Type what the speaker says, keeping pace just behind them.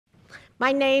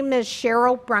My name is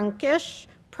Cheryl Brunkish,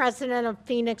 President of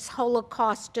Phoenix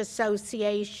Holocaust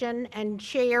Association and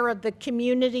Chair of the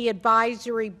Community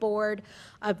Advisory Board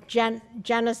of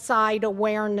Genocide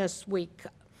Awareness Week.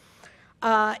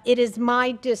 It is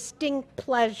my distinct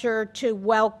pleasure to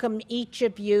welcome each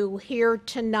of you here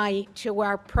tonight to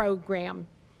our program.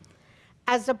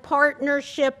 As a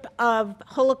partnership of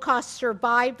Holocaust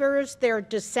survivors, their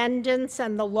descendants,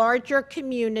 and the larger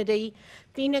community,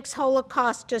 Phoenix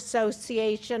Holocaust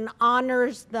Association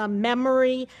honors the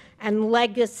memory and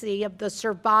legacy of the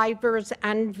survivors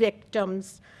and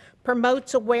victims,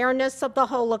 promotes awareness of the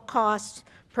Holocaust,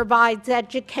 provides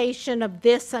education of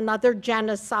this and other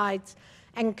genocides,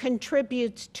 and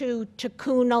contributes to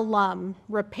Tikkun Olam,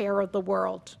 repair of the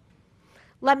world.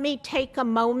 Let me take a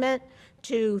moment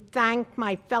to thank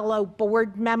my fellow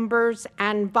board members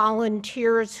and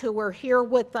volunteers who are here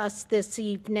with us this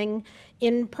evening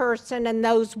in person and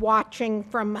those watching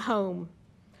from home.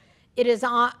 It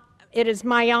is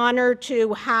my honor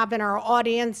to have in our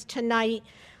audience tonight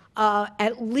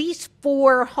at least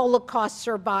 4 Holocaust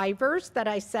survivors that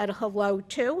I said hello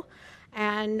to,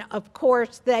 and of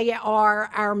course they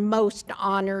are our most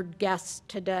honored guests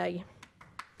today.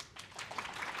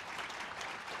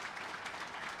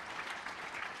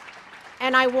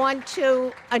 And I want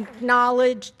to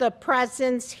acknowledge the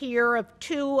presence here of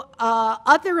 2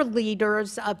 other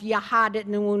leaders of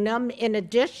Yahad-In Unum, in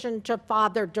addition to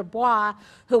Father Desbois,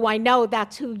 who I know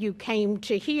that's who you came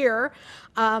to hear.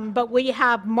 But we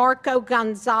have Marco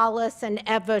Gonzalez and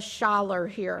Eva Schaller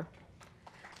here.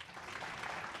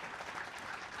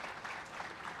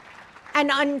 And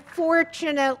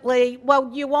unfortunately, well,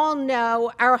 you all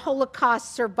know our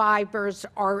Holocaust survivors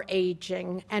are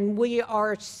aging, and we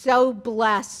are so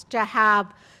blessed to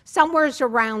have somewhere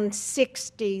around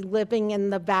 60 living in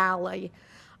the Valley.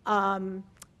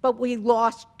 But we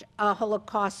lost a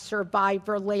Holocaust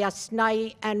survivor last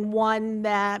night, and one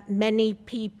that many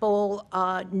people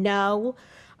know,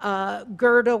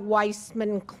 Gerda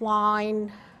Weissman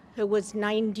Klein, who was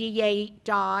 98,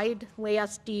 died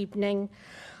last evening.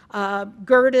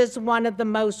 Gerda is one of the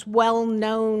most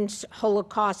well-known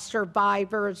Holocaust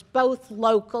survivors, both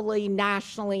locally,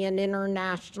 nationally, and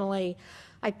internationally.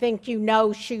 I think you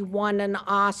know she won an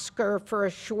Oscar for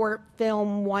a short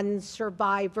film, One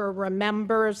Survivor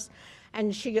Remembers,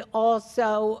 and she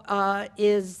also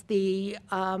is the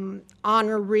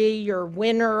honoree or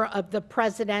winner of the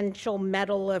Presidential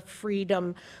Medal of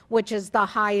Freedom, which is the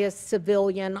highest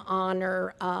civilian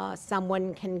honor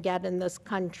someone can get in this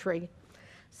country.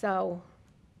 So,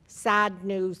 sad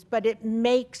news, but it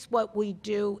makes what we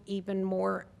do even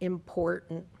more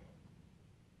important.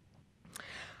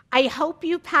 I hope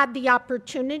you've had the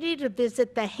opportunity to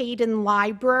visit the Hayden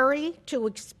Library to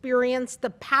experience the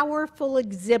powerful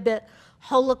exhibit,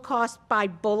 Holocaust by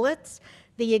Bullets.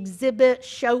 The exhibit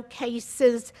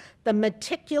showcases the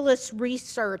meticulous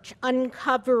research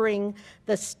uncovering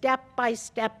the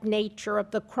step-by-step nature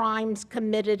of the crimes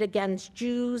committed against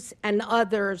Jews and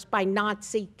others by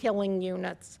Nazi killing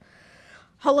units.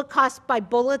 Holocaust by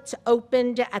Bullets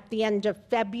opened at the end of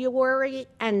February,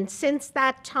 and since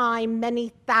that time,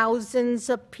 many thousands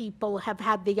of people have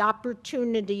had the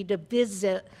opportunity to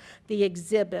visit the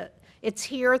exhibit. It's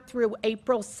here through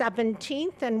April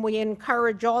 17th, and we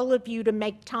encourage all of you to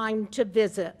make time to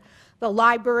visit. The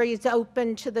library is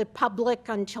open to the public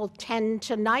until 10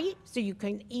 tonight, so you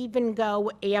can even go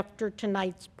after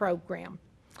tonight's program.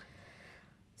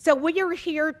 So we are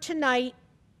here tonight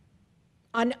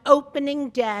on opening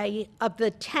day of the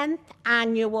 10th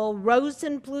annual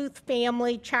Rosenbluth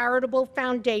Family Charitable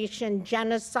Foundation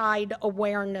Genocide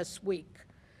Awareness Week,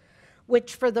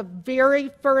 which for the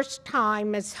very first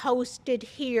time is hosted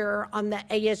here on the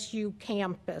ASU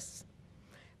campus.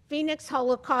 Phoenix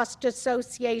Holocaust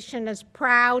Association is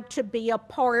proud to be a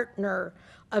partner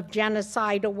of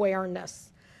Genocide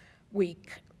Awareness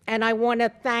Week. And I want to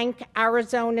thank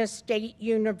Arizona State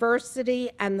University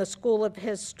and the School of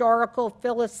Historical,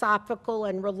 Philosophical,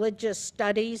 and Religious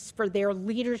Studies for their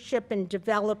leadership in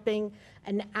developing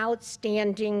an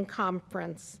outstanding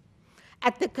conference.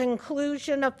 At the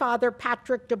conclusion of Father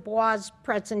Patrick Desbois'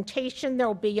 presentation, there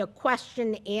will be a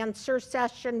question-answer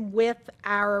session with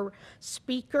our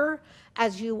speaker.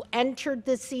 As you entered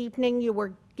this evening, you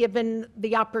were given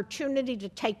the opportunity to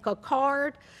take a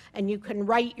card, and you can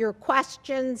write your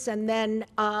questions, and then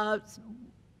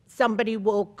somebody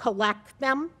will collect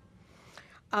them.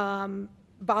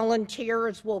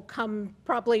 Volunteers will come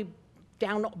probably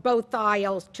down both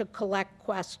aisles to collect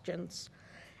questions.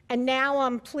 And now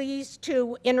I'm pleased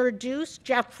to introduce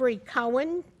Jeffrey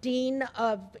Cohen, Dean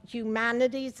of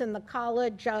Humanities in the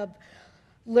College of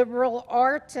Liberal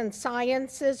Arts and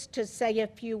Sciences to say a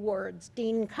few words.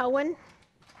 Dean Cohen.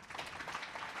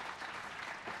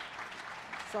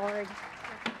 Sorry.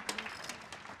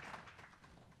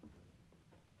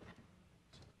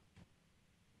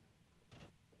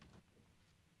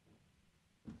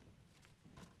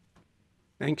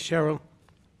 Thanks, Cheryl.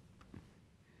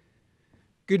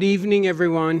 Good evening,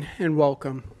 everyone, and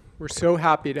welcome. We're so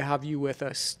happy to have you with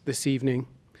us this evening.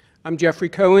 I'm Jeffrey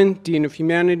Cohen, Dean of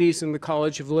Humanities in the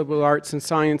College of Liberal Arts and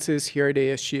Sciences here at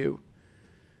ASU.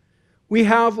 We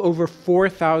have over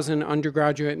 4,000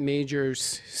 undergraduate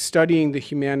majors studying the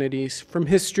humanities, from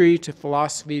history to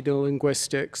philosophy to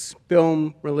linguistics,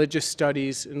 film, religious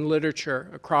studies, and literature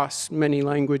across many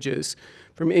languages,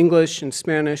 from English and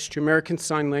Spanish to American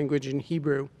Sign Language and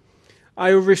Hebrew.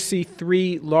 I oversee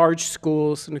 3 large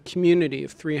schools and a community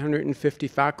of 350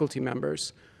 faculty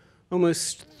members.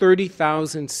 Almost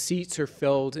 30,000 seats are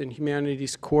filled in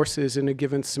humanities courses in a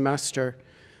given semester.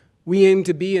 We aim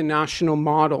to be a national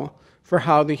model for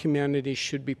how the humanities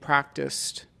should be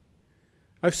practiced.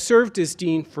 I've served as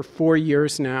dean for 4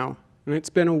 years now, and it's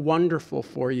been a wonderful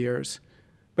 4 years.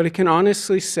 But I can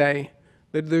honestly say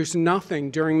that there's nothing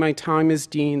during my time as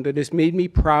dean that has made me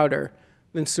prouder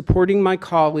than supporting my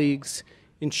colleagues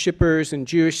in shprs and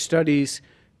Jewish studies,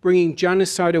 bringing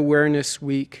Genocide Awareness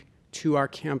Week to our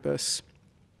campus.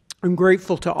 I'm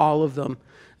grateful to all of them,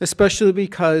 especially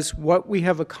because what we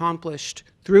have accomplished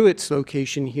through its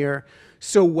location here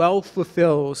so well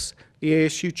fulfills the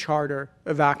ASU Charter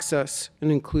of Access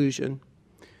and Inclusion.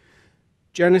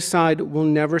 Genocide will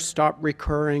never stop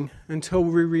recurring until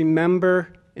we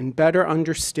remember and better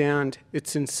understand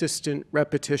its insistent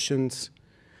repetitions.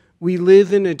 We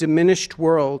live in a diminished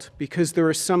world because there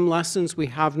are some lessons we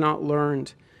have not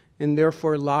learned, and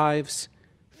therefore lives,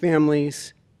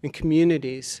 families, and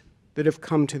communities that have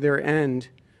come to their end.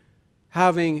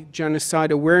 Having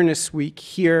Genocide Awareness Week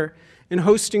here and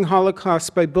hosting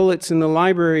Holocaust by Bullets in the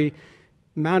library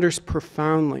matters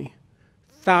profoundly.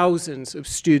 Thousands of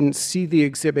students see the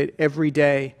exhibit every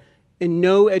day, and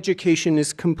no education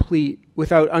is complete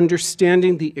without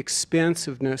understanding the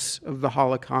expansiveness of the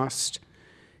Holocaust,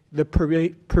 the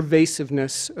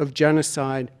pervasiveness of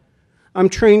genocide. I'm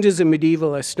trained as a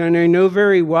medievalist, and I know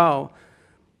very well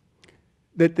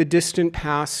that the distant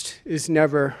past is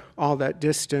never all that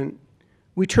distant.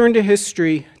 We turn to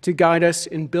history to guide us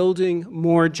in building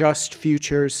more just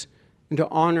futures and to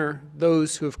honor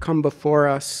those who have come before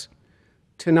us.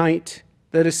 Tonight,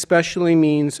 that especially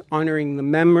means honoring the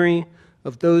memory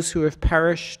of those who have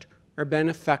perished or been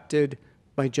affected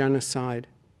by genocide.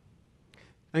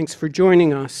 Thanks for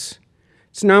joining us.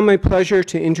 It's now my pleasure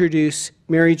to introduce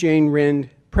Mary Jane Rind,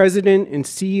 President and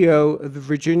CEO of the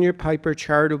Virginia Piper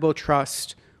Charitable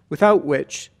Trust, without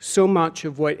which so much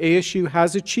of what ASU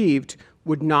has achieved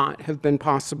would not have been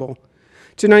possible.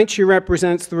 Tonight she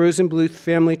represents the Rosenbluth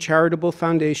Family Charitable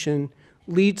Foundation,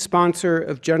 lead sponsor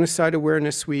of Genocide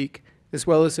Awareness Week, as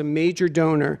well as a major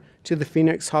donor to the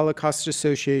Phoenix Holocaust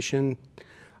Association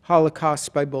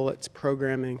Holocaust by Bullets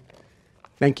programming.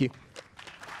 Thank you.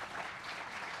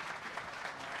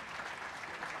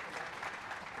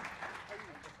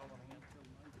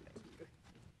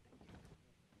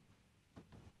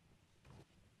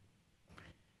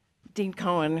 Dean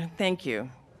Cohen, thank you.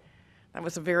 That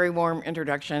was a very warm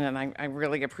introduction, and I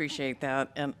really appreciate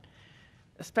that, and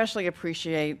especially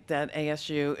appreciate that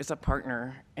ASU is a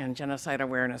partner in Genocide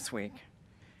Awareness Week.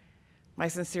 My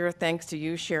sincere thanks to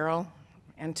you, Cheryl,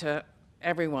 and to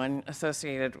everyone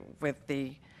associated with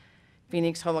the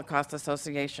Phoenix Holocaust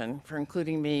Association for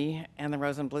including me and the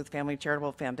Rosenbluth Family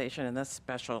Charitable Foundation in this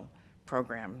special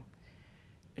program.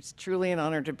 It's truly an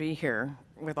honor to be here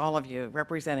with all of you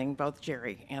representing both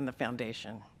Jerry and the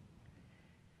foundation.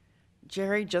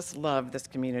 Jerry just loved this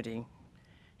community,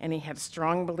 and he had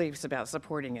strong beliefs about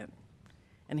supporting it,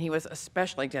 and he was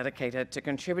especially dedicated to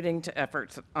contributing to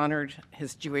efforts that honored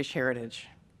his Jewish heritage.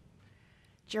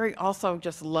 Jerry also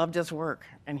just loved his work,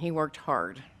 and he worked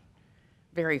hard,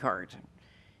 very hard.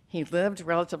 He lived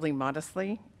relatively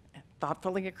modestly,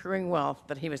 thoughtfully accruing wealth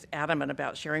that he was adamant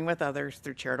about sharing with others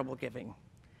through charitable giving,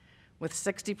 with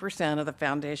 60% of the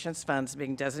foundation's funds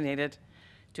being designated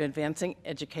to advancing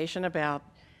education about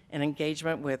and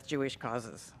engagement with Jewish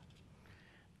causes.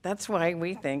 That's why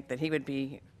we think that he would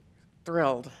be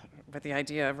thrilled with the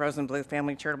idea of Rosenbluth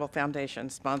Family Charitable Foundation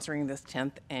sponsoring this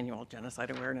 10th annual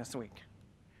Genocide Awareness Week.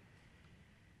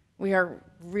 We are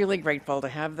really grateful to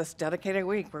have this dedicated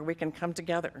week where we can come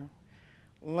together,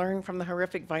 learn from the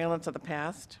horrific violence of the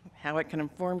past, how it can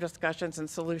inform discussions and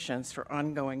solutions for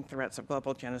ongoing threats of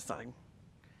global genocide.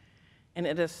 And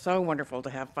it is so wonderful to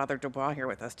have Father Desbois here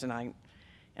with us tonight.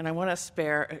 And I want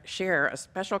to share a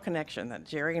special connection that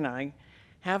Jerry and I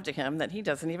have to him that he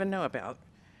doesn't even know about.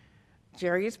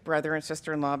 Jerry's brother and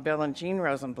sister-in-law, Bill and Jean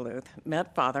Rosenbluth,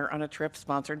 met Father on a trip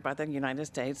sponsored by the United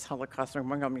States Holocaust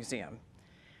Memorial Museum.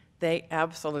 They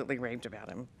absolutely raved about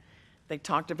him. They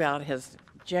talked about his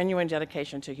genuine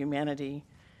dedication to humanity,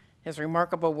 his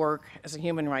remarkable work as a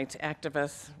human rights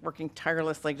activist, working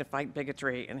tirelessly to fight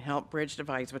bigotry and help bridge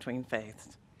divides between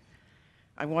faiths.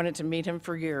 I wanted to meet him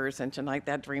for years, and tonight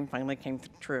that dream finally came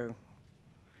true.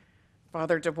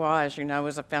 Father Desbois, as you know,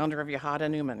 is a founder of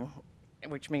Yahad-In Unum,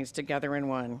 which means Together in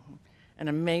One, an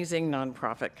amazing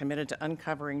nonprofit committed to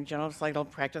uncovering genocidal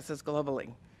practices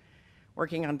globally,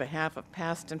 working on behalf of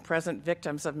past and present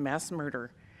victims of mass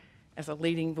murder as a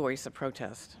leading voice of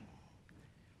protest.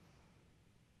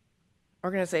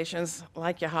 Organizations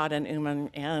like Yahad-In Unum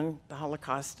and the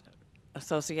Holocaust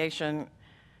Association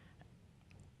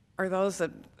are those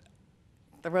that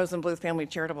the Rosenbluth Family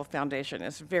Charitable Foundation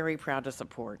is very proud to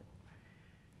support.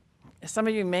 As some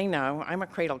of you may know, I'm a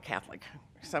cradle Catholic,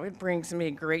 so it brings me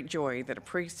great joy that a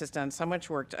priest has done so much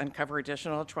work to uncover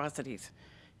additional atrocities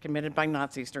committed by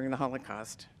Nazis during the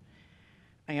Holocaust.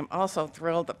 I am also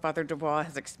thrilled that Father Desbois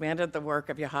has expanded the work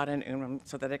of Yahad-In Unum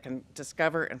so that it can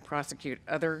discover and prosecute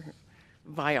other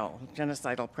vile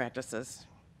genocidal practices.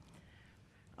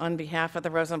 On behalf of the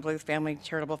Rosenbluth Family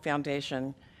Charitable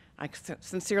Foundation, I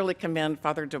sincerely commend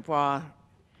Father Desbois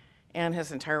and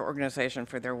his entire organization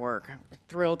for their work. We're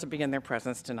thrilled to be in their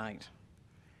presence tonight.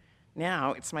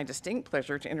 Now, it's my distinct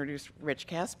pleasure to introduce Rich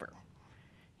Casper.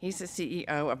 He's the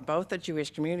CEO of both the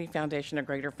Jewish Community Foundation of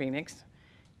Greater Phoenix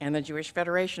and the Jewish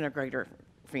Federation of Greater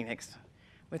Phoenix,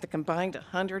 with a combined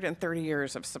 130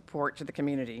 years of support to the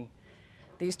community.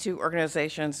 These two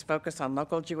organizations focus on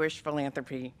local Jewish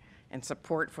philanthropy and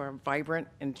support for a vibrant,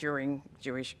 enduring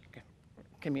Jewish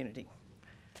community.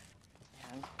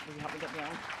 And will you help me get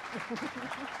down?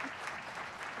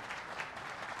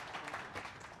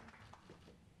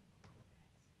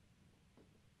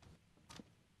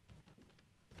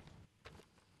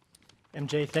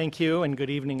 MJ, thank you, and good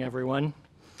evening, everyone.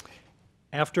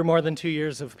 After more than 2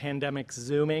 years of pandemic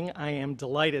Zooming, I am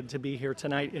delighted to be here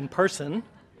tonight in person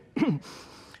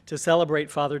to celebrate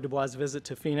Father Desbois' visit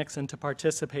to Phoenix and to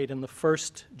participate in the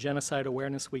first Genocide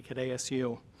Awareness Week at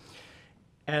ASU.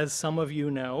 As some of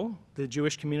you know, the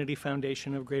Jewish Community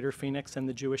Foundation of Greater Phoenix and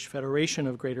the Jewish Federation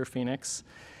of Greater Phoenix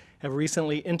have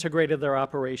recently integrated their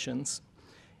operations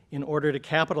in order to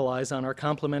capitalize on our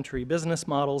complementary business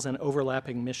models and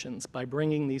overlapping missions. By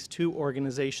bringing these two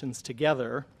organizations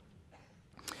together,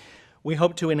 we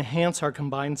hope to enhance our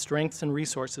combined strengths and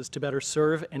resources to better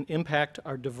serve and impact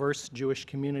our diverse Jewish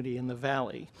community in the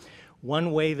Valley.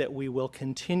 One way that we will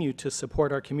continue to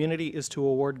support our community is to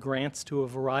award grants to a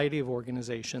variety of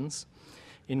organizations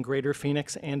in Greater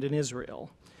Phoenix and in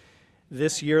Israel.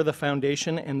 This year, the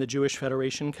Foundation and the Jewish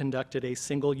Federation conducted a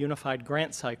single unified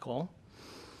grant cycle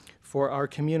for our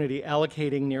community,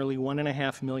 allocating nearly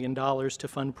 $1.5 million to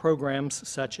fund programs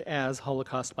such as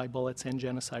Holocaust by Bullets and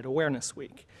Genocide Awareness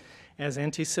Week. As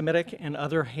anti-Semitic and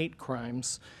other hate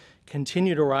crimes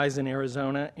continue to rise in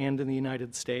Arizona and in the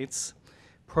United States,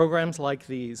 programs like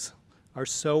these are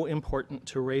so important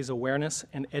to raise awareness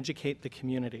and educate the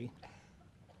community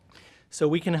so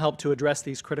we can help to address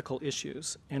these critical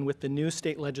issues. And with the new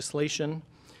state legislation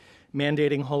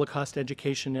mandating Holocaust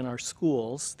education in our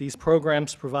schools, these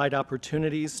programs provide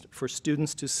opportunities for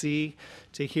students to see,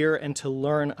 to hear, and to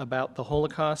learn about the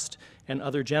Holocaust and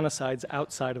other genocides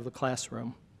outside of the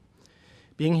classroom.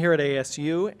 Being here at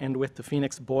ASU and with the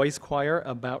Phoenix Boys Choir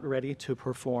about ready to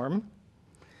perform,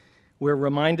 we're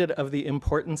reminded of the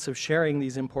importance of sharing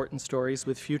these important stories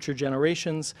with future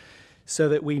generations so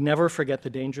that we never forget the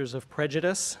dangers of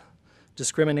prejudice,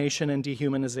 discrimination, and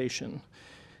dehumanization.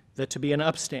 That to be an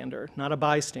upstander, not a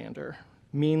bystander,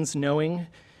 means knowing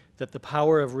that the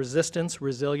power of resistance,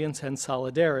 resilience, and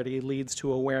solidarity leads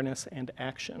to awareness and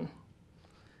action.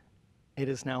 It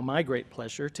is now my great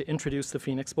pleasure to introduce the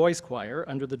Phoenix Boys Choir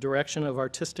under the direction of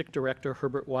Artistic Director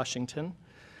Herbert Washington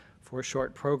for a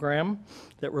short program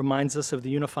that reminds us of the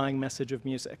unifying message of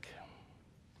music.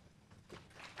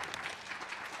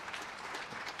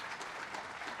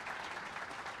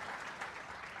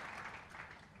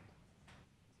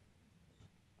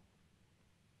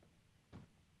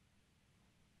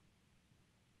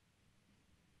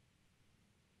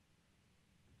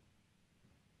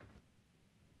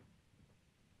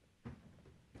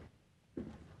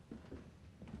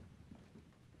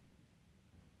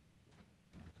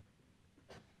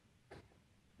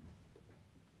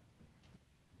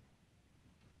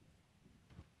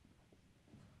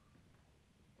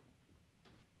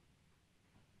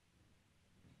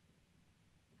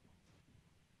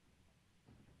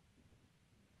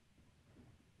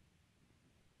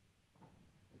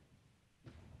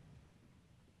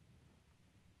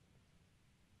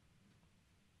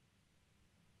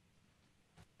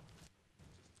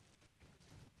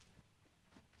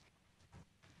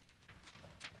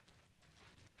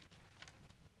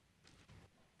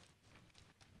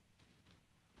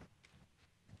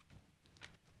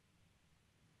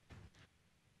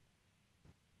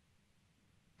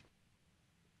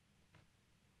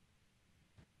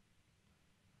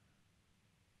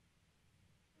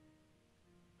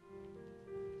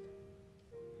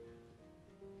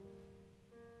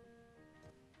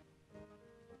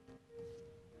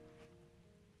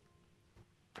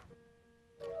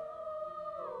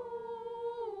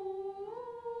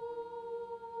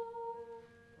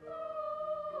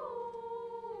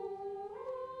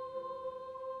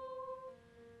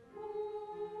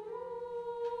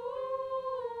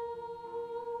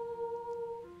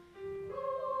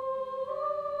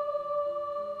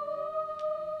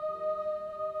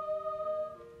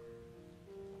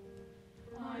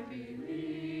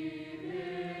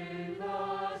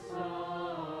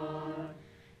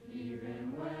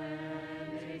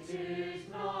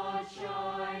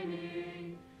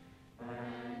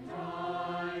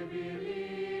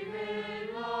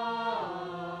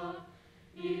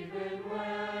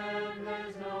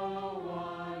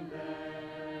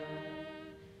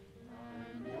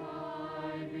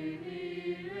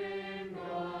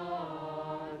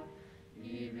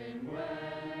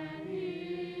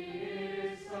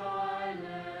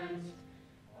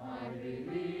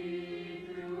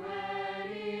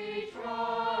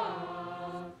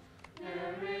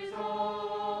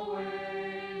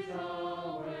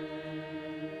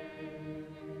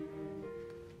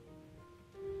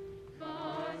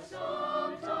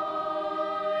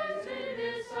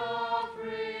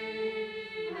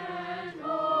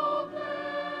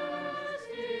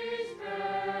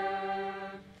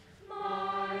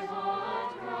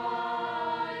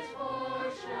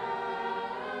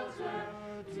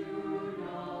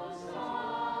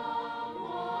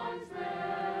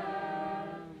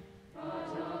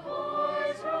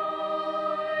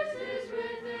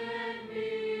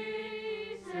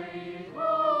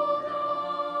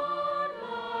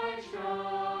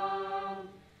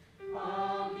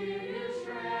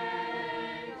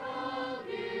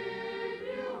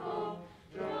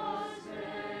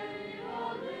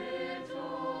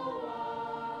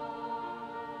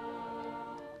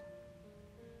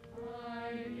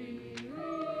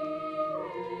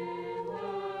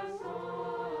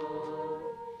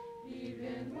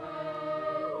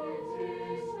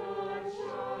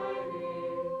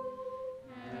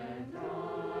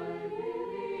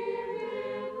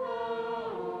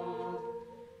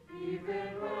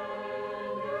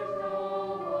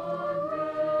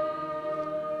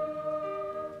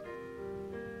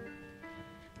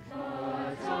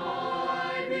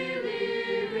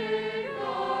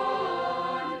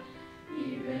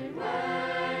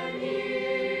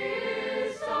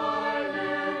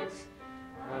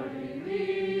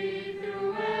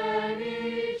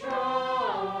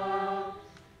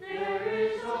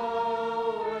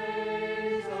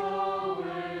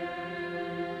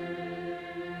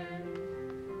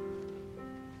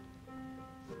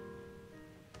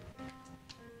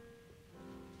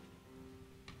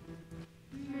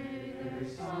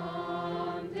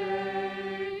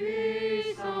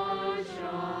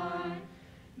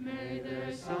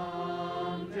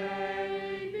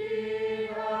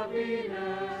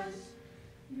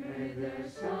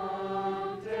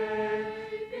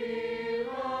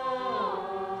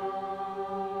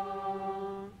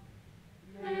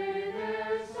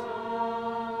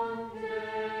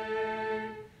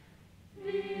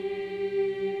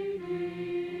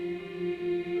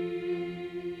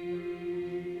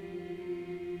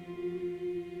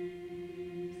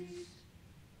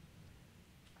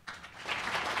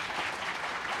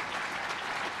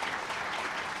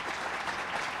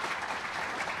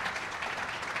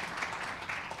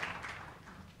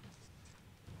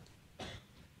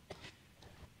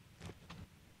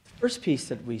 First piece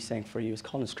that we sang for you is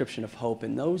called Inscription of Hope,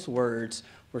 and those words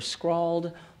were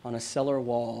scrawled on a cellar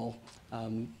wall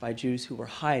by Jews who were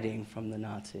hiding from the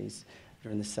Nazis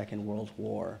during the Second World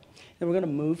War. Then we're going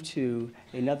to move to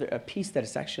a piece that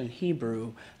is actually in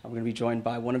Hebrew. We're going to be joined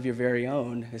by one of your very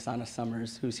own, Hosanna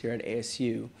Summers, who's here at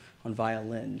ASU on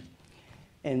violin.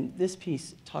 And this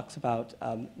piece talks about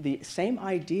the same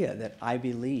idea that I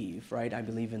believe, right? I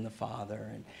believe in the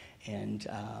Father,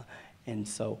 and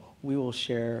so we will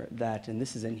share that, and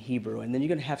this is in Hebrew. And then you're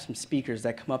going to have some speakers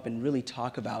that come up and really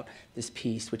talk about this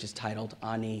piece, which is titled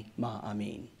Ani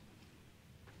Ma'amin.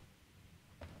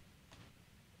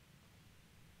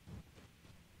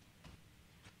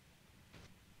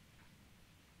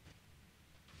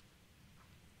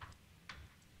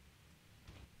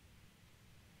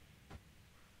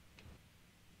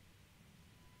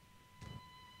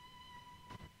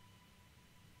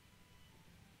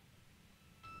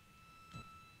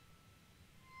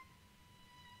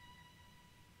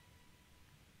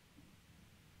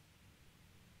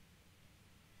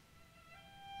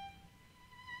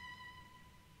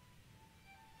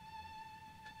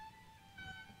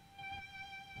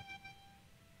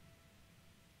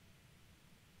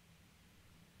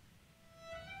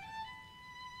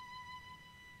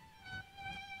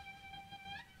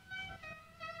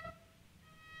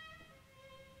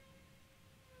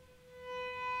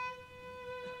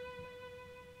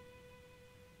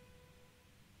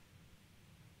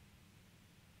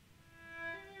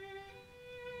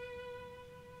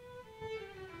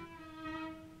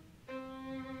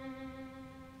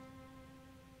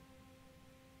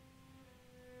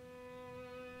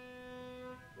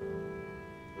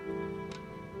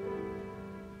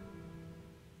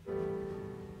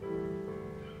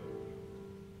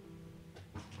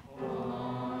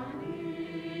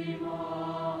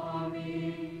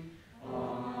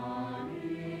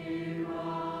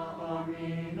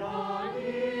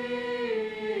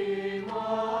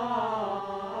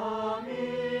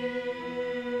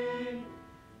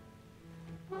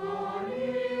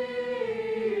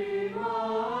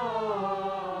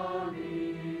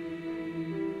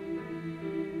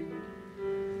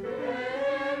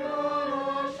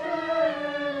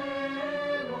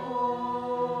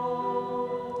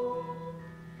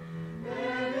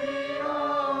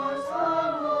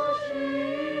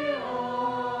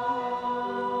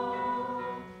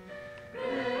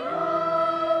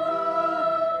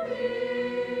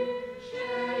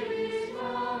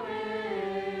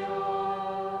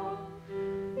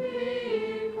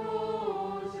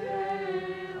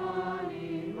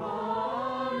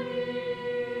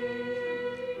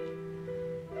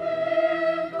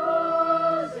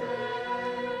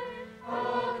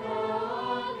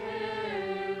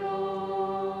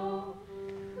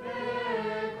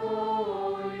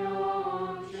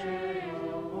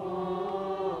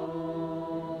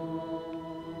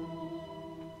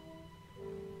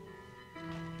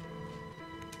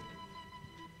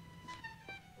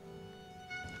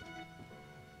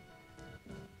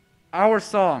 Our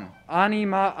song, Ani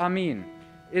Ma'amin,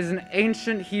 is an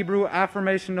ancient Hebrew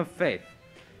affirmation of faith.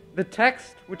 The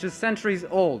text, which is centuries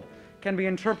old, can be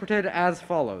interpreted as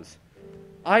follows.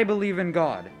 I believe in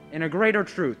God, in a greater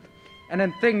truth, and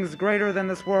in things greater than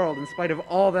this world in spite of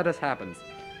all that has happened.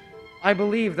 I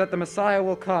believe that the Messiah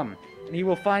will come, and he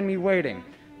will find me waiting,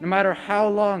 no matter how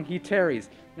long he tarries,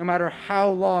 no matter how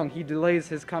long he delays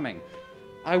his coming.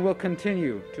 I will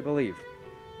continue to believe.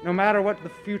 No matter what the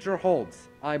future holds,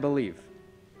 I believe.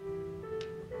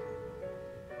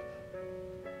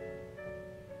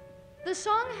 The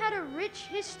song had a rich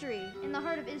history in the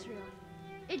heart of Israel.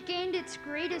 It gained its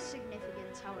greatest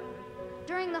significance, however,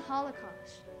 during the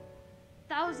Holocaust.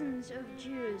 Thousands of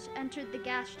Jews entered the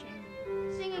gas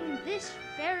chamber, singing this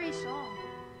very song,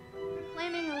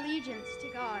 proclaiming allegiance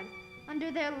to God under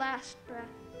their last breath.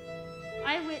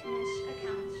 Eyewitness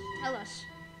accounts tell us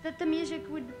that the music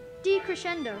would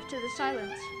decrescendo to the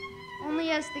silence, only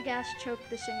as the gas choked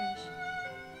the singers.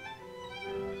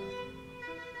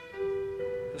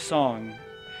 The song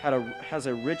has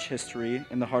a rich history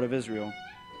in the heart of Israel.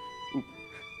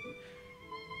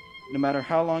 No matter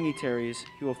how long he tarries,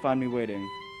 he will find me waiting.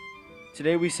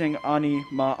 Today we sing Ani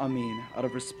Ma'amin out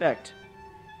of respect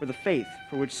for the faith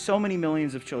for which so many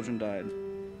millions of children died.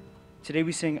 Today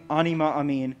we sing Ani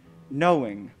Ma'amin,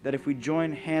 knowing that if we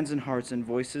join hands and hearts and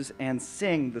voices and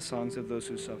sing the songs of those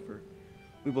who suffer,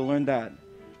 we will learn that,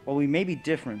 while we may be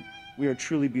different, we are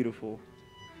truly beautiful.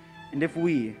 And if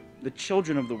we, the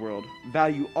children of the world,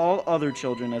 value all other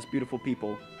children as beautiful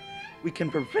people, we can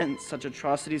prevent such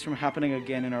atrocities from happening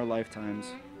again in our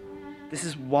lifetimes. This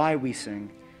is why we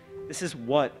sing. This is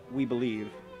what we believe.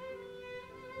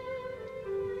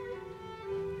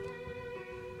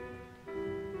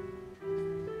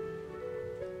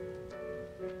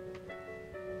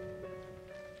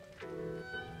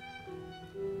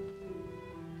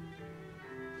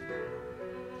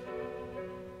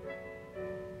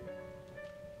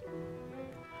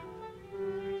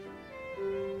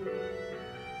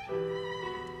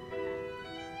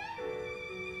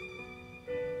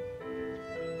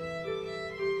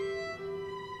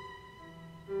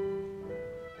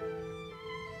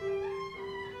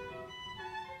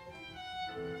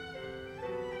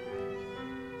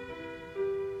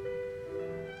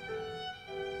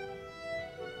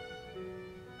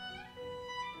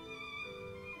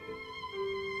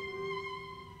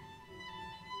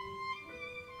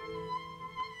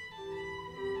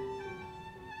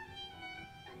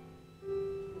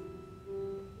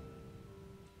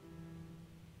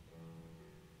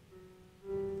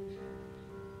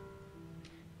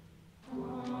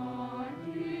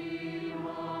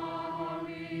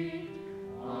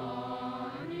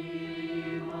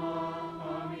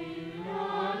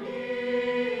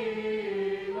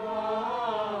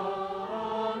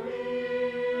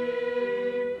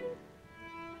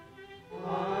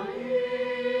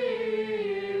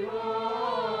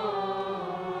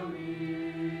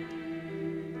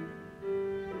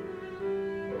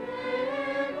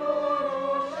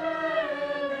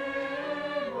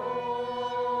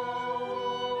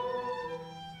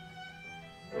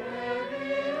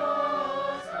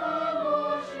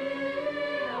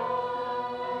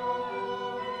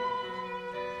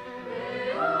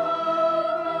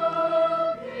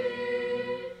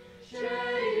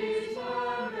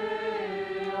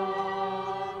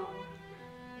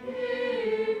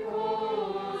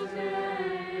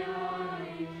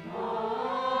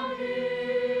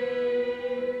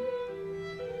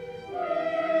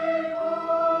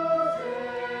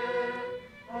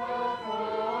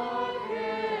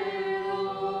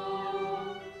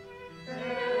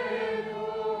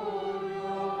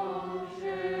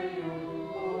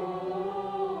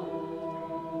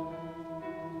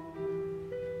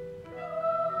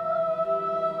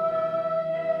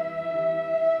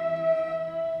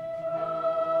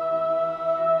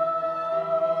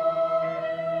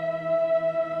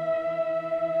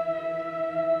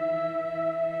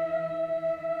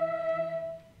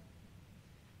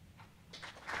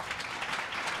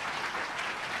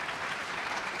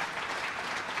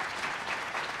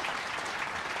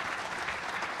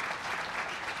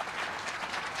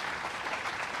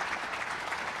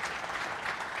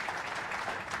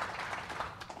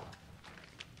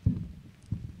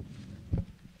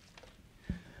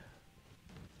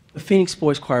 Phoenix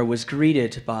Boys Choir was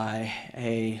greeted by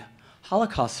a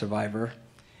Holocaust survivor,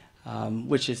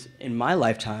 which is, in my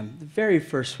lifetime, the very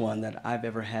first one that I've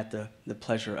ever had the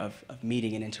pleasure of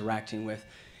meeting and interacting with.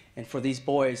 And for these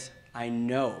boys, I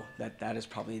know that that is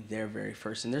probably their very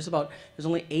first. And there's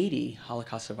only 80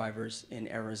 Holocaust survivors in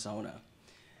Arizona.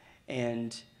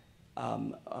 And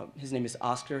his name is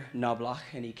Oscar Knoblauch,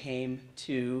 and he came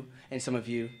to, and some of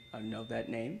you know that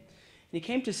name, and he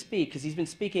came to speak because he's been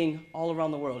speaking all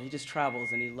around the world. He just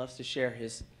travels, and he loves to share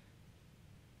his,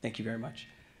 thank you very much,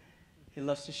 he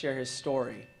loves to share his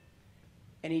story.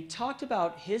 And he talked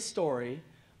about his story,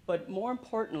 but more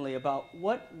importantly about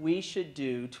what we should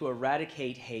do to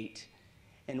eradicate hate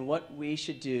and what we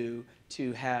should do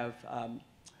to have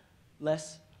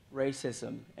less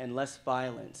racism and less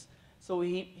violence. So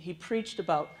he preached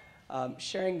about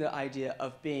sharing the idea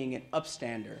of being an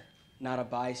upstander, not a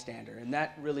bystander, and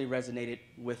that really resonated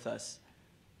with us.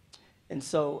 And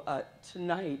so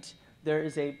tonight, there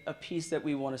is a piece that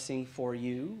we want to sing for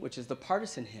you, which is the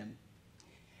Partisan Hymn.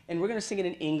 And we're going to sing it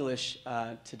in English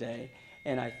today.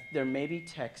 And there may be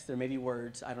text, there may be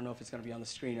words. I don't know if it's going to be on the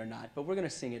screen or not, but we're going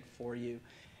to sing it for you.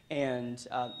 And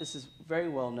this is very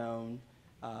well known.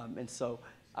 And so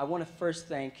I want to first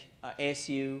thank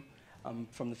ASU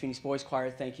from the Phoenix Boys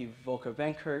Choir. Thank you, Volker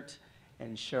Benkert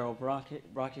and Cheryl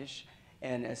Brockish,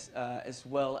 and as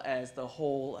well as the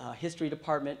whole history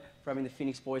department for having the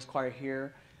Phoenix Boys Choir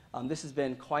here. This has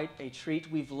been quite a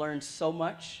treat. We've learned so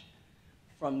much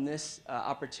from this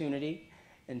opportunity,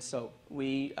 and so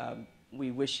we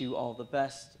wish you all the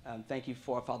best. Thank you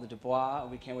for Father Desbois.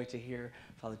 We can't wait to hear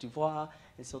Father Desbois,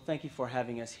 and so thank you for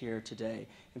having us here today.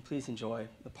 And please enjoy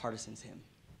the Partisans Hymn.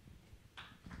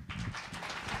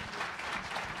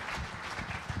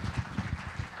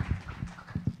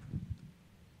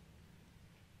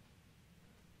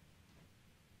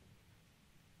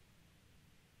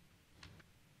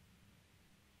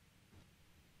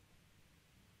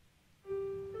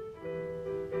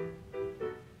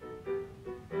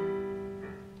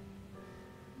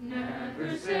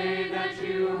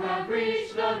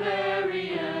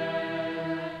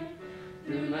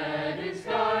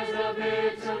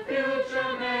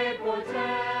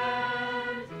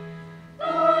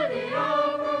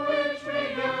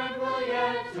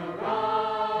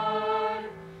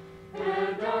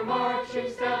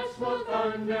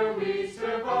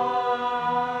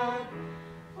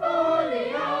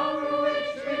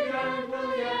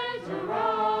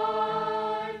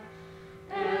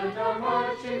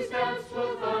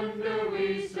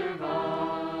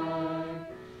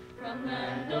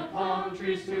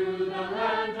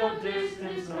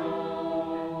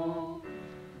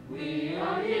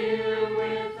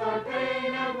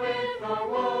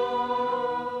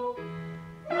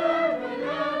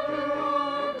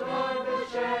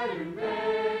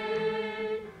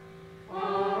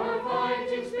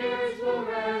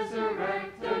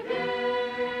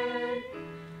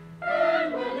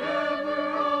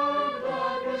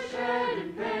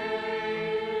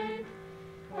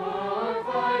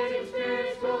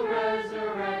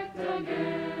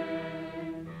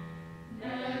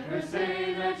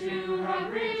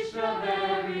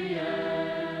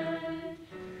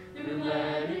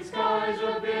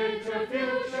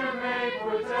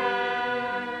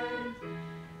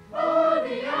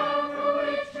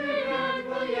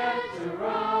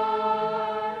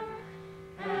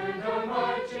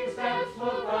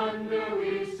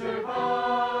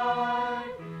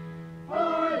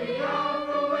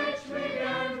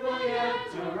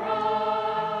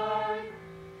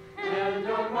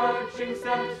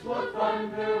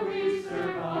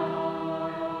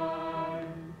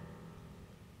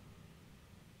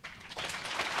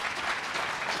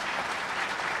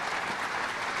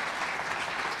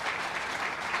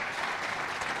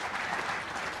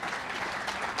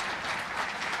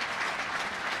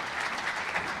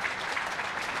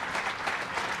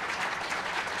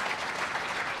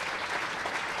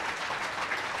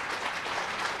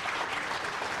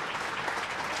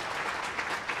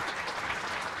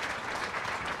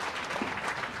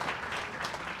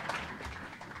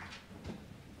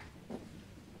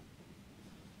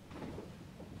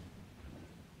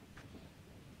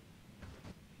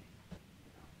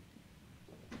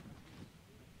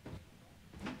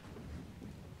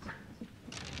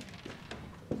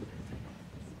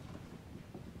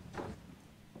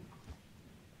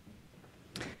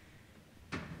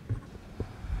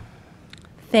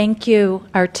 Thank you,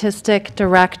 Artistic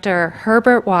Director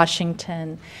Herbert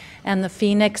Washington and the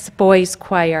Phoenix Boys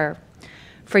Choir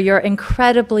for your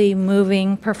incredibly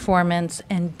moving performance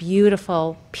and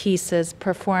beautiful pieces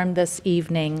performed this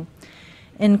evening.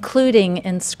 including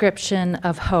Inscription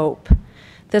of Hope.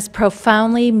 This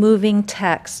profoundly moving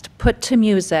text put to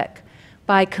music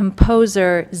by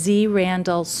composer Z.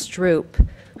 Randall Stroop,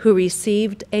 who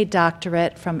received a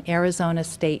doctorate from Arizona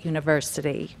State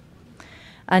University.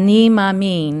 Ani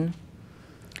Maamin,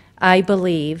 I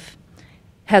believe,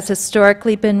 has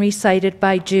historically been recited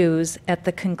by Jews at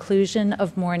the conclusion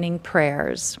of morning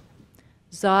prayers.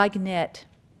 Zog Nit,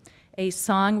 a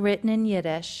song written in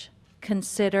Yiddish,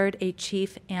 considered a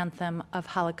chief anthem of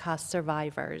Holocaust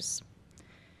survivors.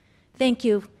 Thank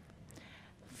you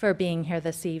for being here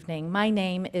this evening. My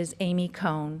name is Amy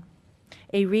Cohn,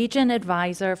 a region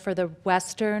advisor for the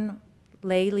Western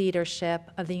lay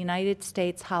leadership of the United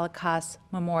States Holocaust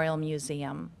Memorial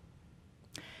Museum,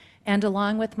 and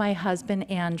along with my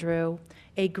husband Andrew,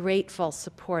 a grateful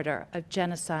supporter of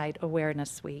Genocide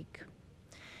Awareness Week.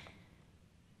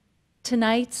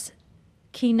 Tonight's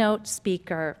keynote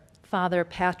speaker, Father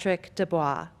Patrick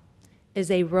Desbois,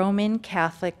 is a Roman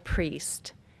Catholic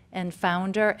priest and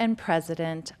founder and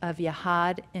president of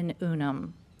Yahad-In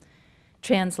Unum,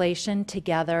 translation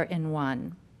Together in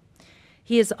One.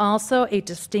 He is also a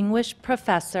distinguished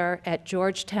professor at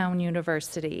Georgetown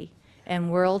University and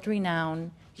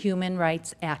world-renowned human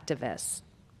rights activist.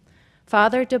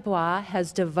 Father Desbois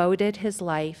has devoted his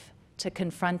life to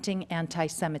confronting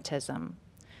anti-Semitism.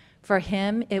 For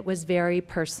him, it was very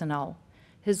personal.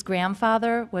 His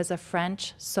grandfather was a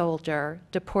French soldier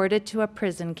deported to a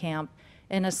prison camp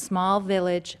in a small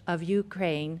village of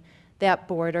Ukraine that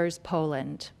borders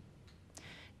Poland.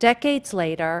 Decades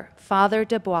later, Father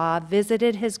Desbois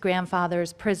visited his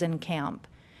grandfather's prison camp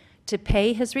to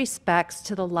pay his respects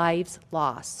to the lives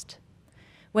lost.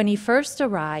 When he first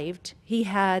arrived, he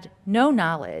had no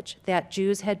knowledge that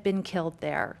Jews had been killed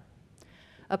there.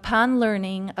 Upon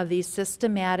learning of these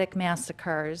systematic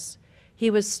massacres, he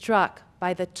was struck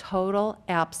by the total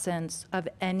absence of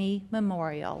any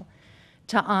memorial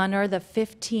to honor the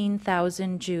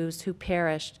 15,000 Jews who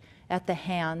perished at the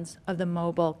hands of the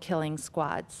mobile killing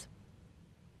squads.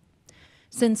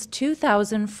 Since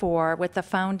 2004, with the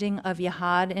founding of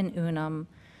Yahad-In Unum,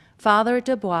 Father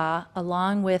Desbois,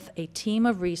 along with a team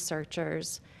of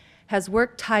researchers, has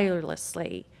worked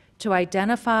tirelessly to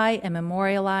identify and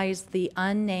memorialize the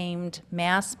unnamed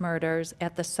mass murders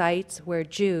at the sites where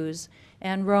Jews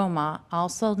and Roma,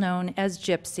 also known as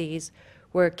Gypsies,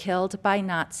 were killed by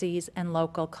Nazis and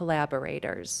local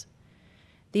collaborators.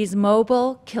 These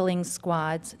mobile killing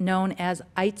squads, known as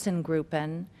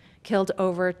Einsatzgruppen, killed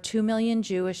over 2 million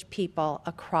Jewish people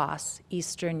across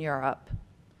Eastern Europe.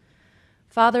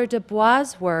 Father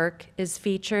Desbois' work is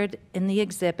featured in the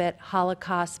exhibit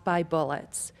Holocaust by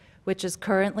Bullets, which is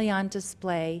currently on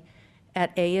display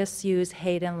at ASU's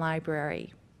Hayden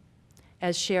Library.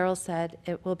 As Cheryl said,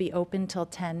 it will be open till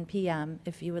 10 p.m.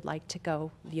 if you would like to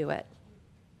go view it.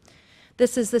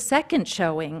 This is the second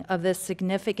showing of this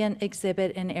significant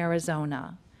exhibit in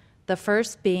Arizona, the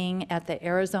first being at the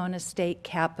Arizona State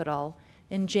Capitol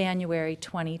in January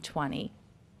 2020.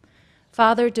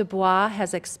 Father Desbois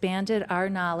has expanded our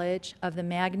knowledge of the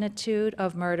magnitude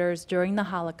of murders during the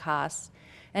Holocaust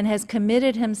and has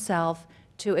committed himself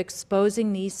to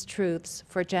exposing these truths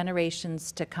for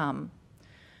generations to come.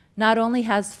 Not only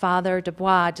has Father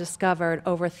Desbois discovered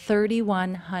over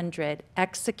 3,100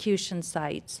 execution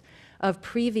sites of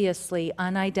previously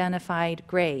unidentified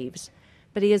graves,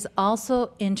 but he has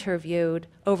also interviewed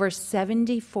over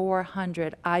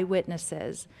 7,400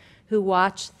 eyewitnesses who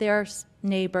watched their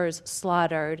neighbors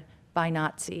slaughtered by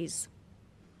Nazis.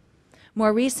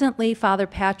 More recently, Father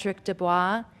Patrick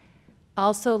Desbois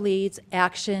also leads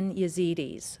Action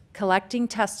Yazidis, collecting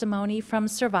testimony from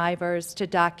survivors to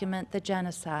document the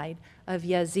genocide of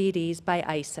Yazidis by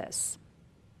ISIS.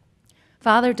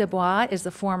 Father Desbois is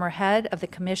the former head of the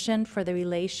Commission for the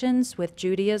Relations with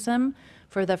Judaism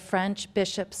for the French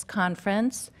Bishops'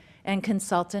 Conference and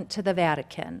consultant to the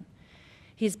Vatican.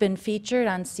 He's been featured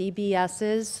on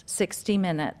CBS's 60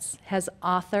 Minutes, has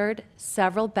authored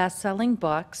several best-selling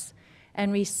books,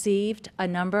 and received a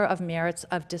number of merits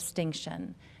of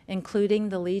distinction, including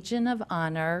the Legion of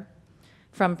Honor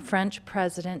from French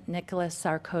President Nicolas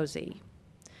Sarkozy,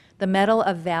 the Medal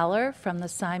of Valor from the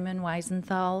Simon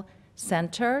Wiesenthal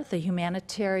Center, the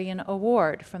Humanitarian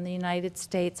Award from the United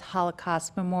States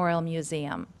Holocaust Memorial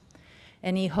Museum,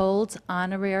 and he holds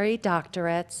honorary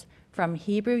doctorates from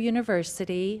Hebrew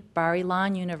University,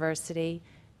 Bar-Ilan University,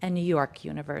 and New York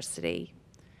University.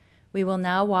 We will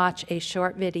now watch a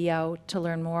short video to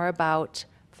learn more about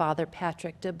Father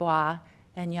Patrick Desbois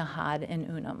and Yahad-In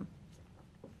Unum.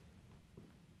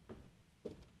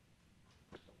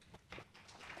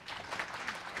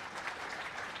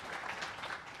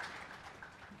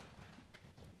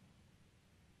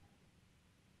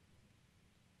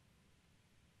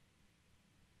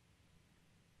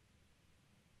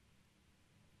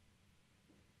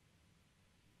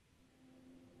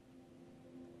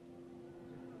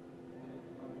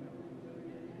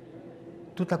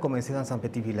 Tout a commencé dans un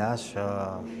petit village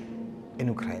en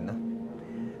Ukraine,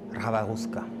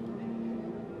 Ravaruska.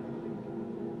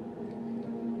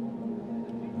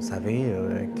 On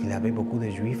savait qu'il y avait beaucoup de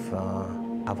Juifs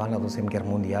avant la Deuxième Guerre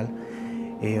mondiale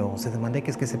et on se demandait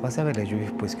qu'est-ce qui s'est passé avec les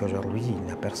Juifs puisqu'aujourd'hui il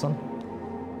n'y a personne.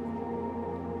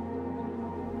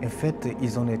 En fait,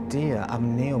 ils ont été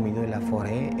amenés au milieu de la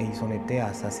forêt et ils ont été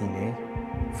assassinés,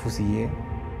 fusillés.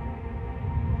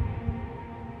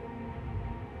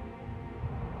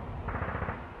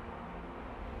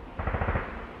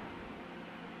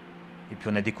 Et puis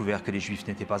on a découvert que les Juifs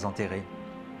n'étaient pas enterrés,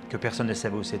 que personne ne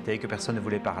savait où c'était, que personne ne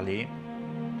voulait parler,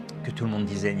 que tout le monde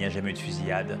disait il n'y a jamais eu de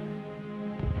fusillade.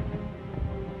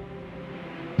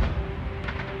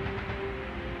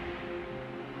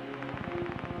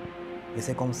 Et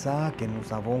c'est comme ça que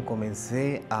nous avons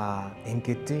commencé à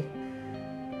enquêter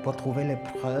pour trouver les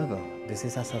preuves de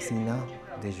ces assassinats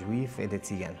des Juifs et des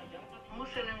Tziganes.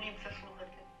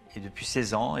 Et depuis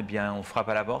 16 ans, eh bien, on frappe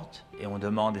à la porte et on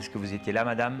demande est-ce que vous étiez là,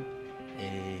 madame?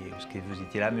 Et est-ce que vous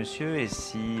étiez là, monsieur? Et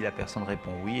si la personne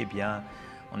répond oui, eh bien,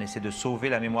 on essaie de sauver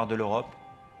la mémoire de l'Europe.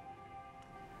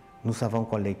 Nous avons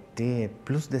collecté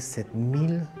plus de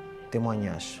 7000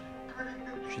 témoignages.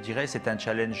 Je dirais que c'est un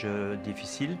challenge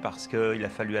difficile parce qu'il a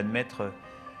fallu admettre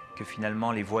que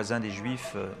finalement les voisins des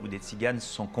Juifs ou des Tziganes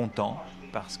sont contents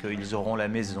parce qu'ils auront la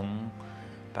maison,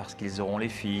 parce qu'ils auront les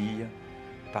filles,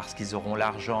 parce qu'ils auront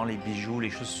l'argent, les bijoux, les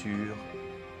chaussures.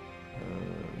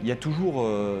 Il y a toujours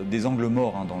des angles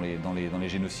morts hein, dans les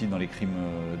génocides, dans les crimes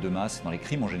de masse, dans les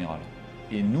crimes en général.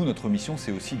 Et nous, notre mission,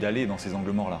 c'est aussi d'aller dans ces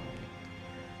angles morts-là.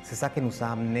 C'est ça qui nous a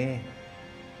amenés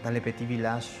dans les petits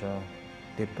villages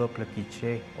des peuples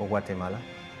quichés au Guatemala.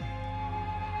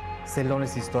 Selon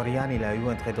les historiens, il y a eu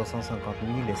entre 250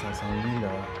 000 et 500 000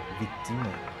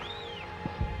 victimes.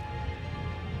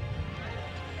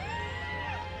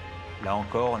 Là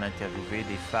encore, on a interviewé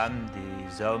des femmes,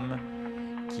 des hommes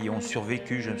qui ont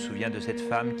survécu. Je me souviens de cette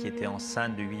femme qui était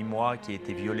enceinte de 8 mois, qui a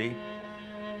été violée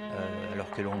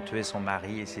alors que l'on tuait son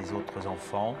mari et ses autres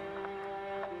enfants.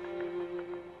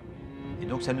 Et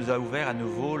donc ça nous a ouvert à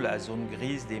nouveau la zone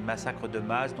grise des massacres de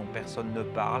masse dont personne ne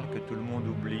parle, que tout le monde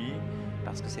oublie,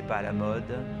 parce que c'est pas à la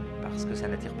mode, parce que ça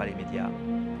n'attire pas les médias.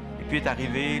 Et puis est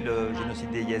arrivé le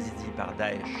génocide des Yazidis par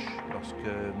Daesh.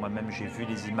 Lorsque moi-même j'ai vu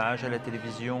les images à la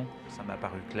télévision, ça m'a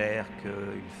paru clair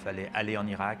qu'il fallait aller en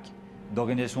Irak.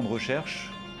 D'organisation de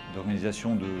recherche,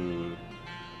 d'organisation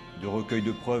de recueil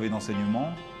de preuves et d'enseignements,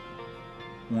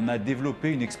 on a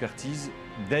développé une expertise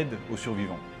d'aide aux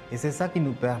survivants. Et c'est ça qui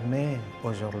nous permet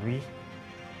aujourd'hui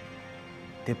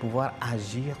de pouvoir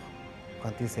agir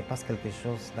quand il se passe quelque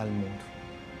chose dans le monde.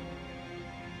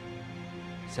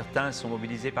 Certains sont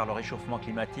mobilisés par le réchauffement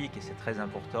climatique et c'est très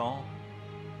important.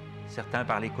 Certains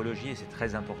par l'écologie et c'est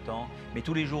très important. Mais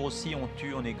tous les jours aussi on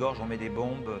tue, on égorge, on met des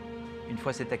bombes. Une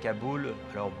fois c'est à Kaboul,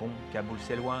 alors bon, Kaboul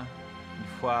c'est loin.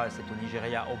 Une fois c'est au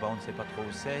Nigeria, oh bah on ne sait pas trop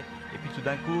où c'est. Et puis tout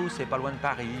d'un coup c'est pas loin de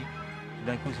Paris, tout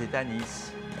d'un coup c'est à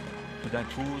Nice. Tout d'un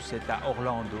coup, c'est à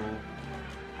Orlando.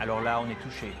 Alors là, on est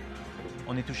touché.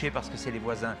 On est touché parce que c'est les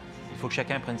voisins. Il faut que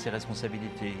chacun prenne ses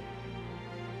responsabilités.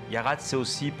 Yahad, c'est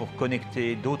aussi pour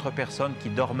connecter d'autres personnes qui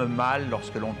dorment mal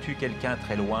lorsque l'on tue quelqu'un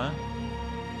très loin.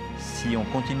 Si on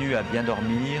continue à bien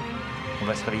dormir, on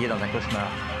va se réveiller dans un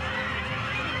cauchemar.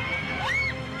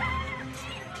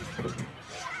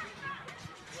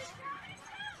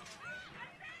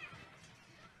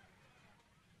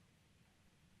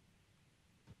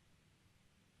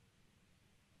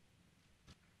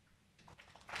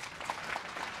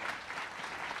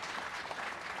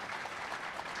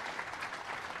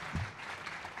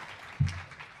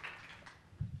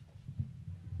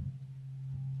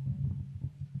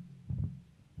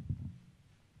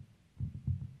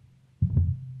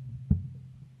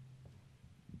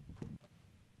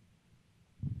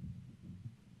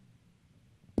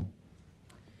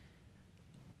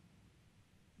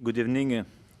 Good evening.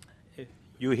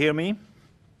 You hear me?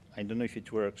 I don't know if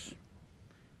it works.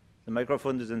 The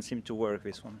microphone doesn't seem to work,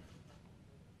 this one.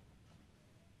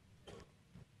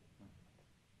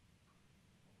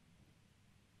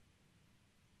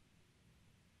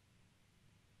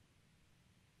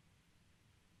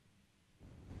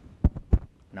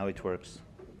 Now it works.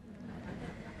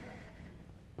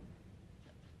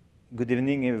 Good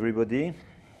evening, everybody.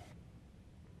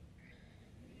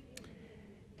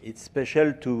 It's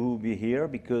special to be here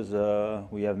because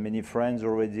we have many friends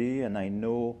already, and I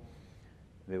know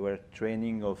they were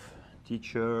training of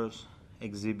teachers,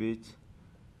 exhibit.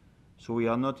 So we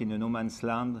are not in a no man's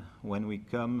land when we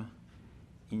come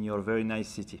in your very nice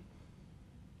city.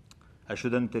 I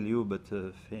shouldn't tell you, but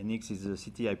Phoenix is the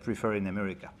city I prefer in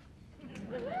America.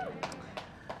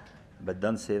 But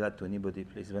don't say that to anybody,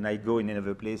 please. When I go in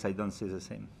another place, I don't say the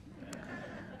same.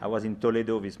 I was in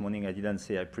Toledo this morning. I didn't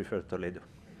say I prefer Toledo.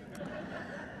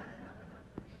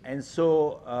 And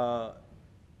so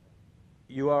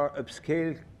you are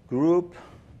upscale group.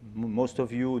 Most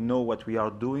of you know what we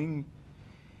are doing.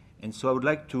 And so I would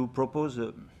like to propose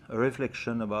a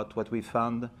reflection about what we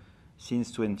found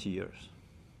since 20 years.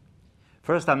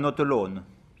 First, I'm not alone.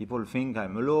 People think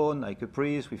I'm alone, like a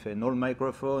priest with an old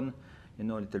microphone, you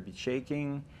know, a little bit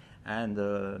shaking, and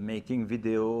making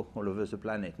video all over the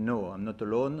planet. No, I'm not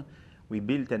alone. We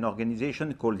built an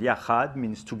organization called Yahad,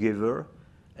 means together,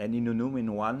 and In Unum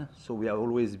in one, so we have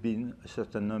always been a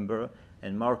certain number.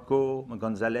 And Marco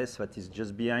Gonzalez, that is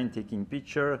just behind taking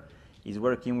picture, is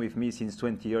working with me since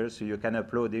 20 years, so you can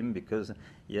applaud him because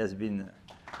he has been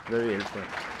very helpful.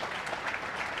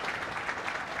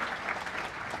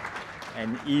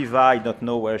 And Eva, I don't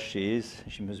know where she is.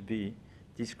 She must be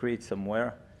discreet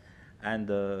somewhere. And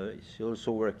she's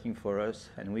also working for us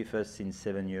and with us since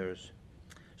 7 years.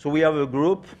 So we have a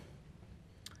group,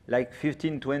 like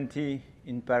 15, 20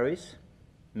 in Paris.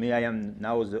 Me, I am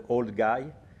now the old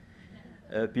guy.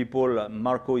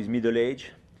 Marco is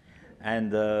middle-aged,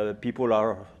 and people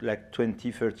are like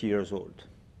 20, 30 years old.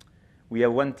 We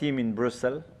have one team in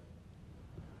Brussels,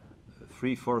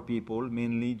 3, 4 people,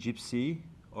 mainly gypsy,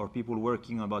 or people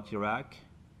working about Iraq.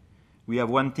 We have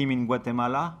one team in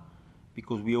Guatemala,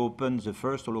 because we opened the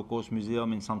first Holocaust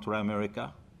museum in Central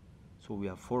America. So we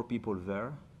have 4 people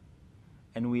there.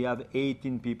 And we have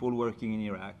 18 people working in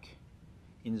Iraq,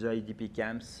 in the IDP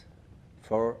camps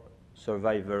for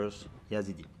survivors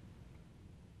Yazidi.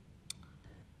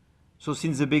 So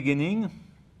since the beginning,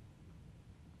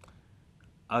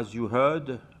 as you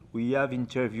heard, we have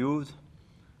interviewed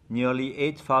nearly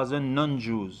 8,000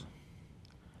 non-Jews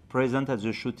present at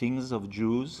the shootings of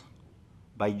Jews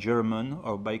by German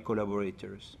or by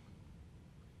collaborators.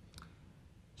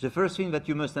 The first thing that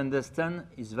you must understand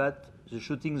is that the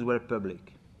shootings were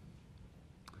public.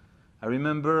 I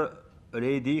remember a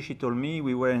lady, she told me,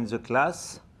 we were in the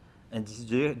class, and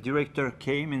the director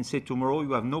came and said, tomorrow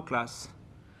you have no class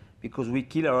because we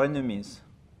kill our enemies.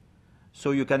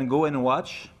 So you can go and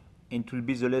watch, and it will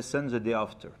be the lesson the day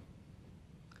after.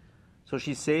 So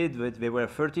she said that there were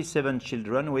 37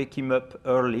 children waking up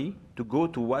early to go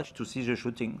to watch, to see the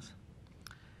shootings.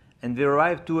 And they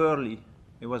arrived too early.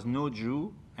 There was no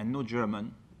Jew and no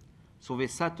German. So they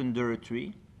sat under a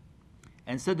tree,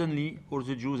 and suddenly all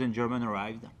the Jews and Germans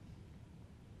arrived.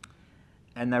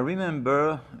 And I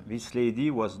remember this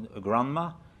lady was a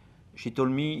grandma. She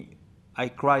told me, I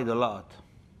cried a lot.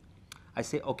 I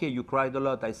say, okay, you cried a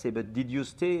lot. I say, but did you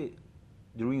stay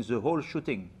during the whole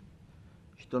shooting?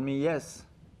 She told me, yes.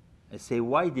 I say,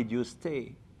 why did you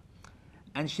stay?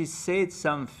 And she said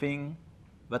something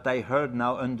that I heard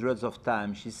now hundreds of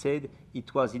times. She said,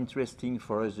 it was interesting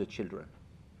for us, the children.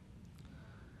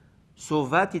 So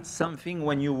that it's something,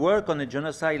 when you work on a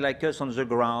genocide like us on the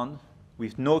ground,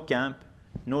 with no camp,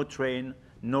 no train,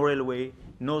 no railway,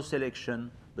 no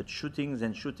selection, but shootings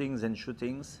and shootings and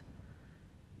shootings,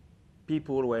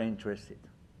 people were interested.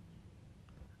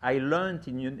 I learned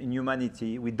in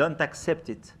humanity, we don't accept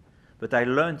it, but I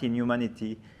learned in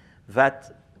humanity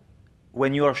that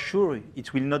when you are sure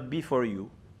it will not be for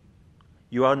you,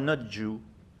 you are not Jew,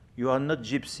 you are not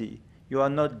gypsy, you are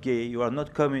not gay, you are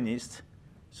not communist,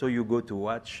 so you go to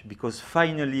watch, because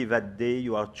finally that day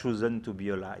you are chosen to be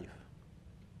alive.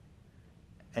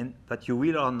 And that you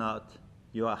will or not,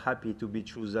 you are happy to be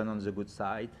chosen on the good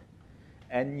side,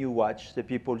 and you watch the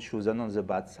people chosen on the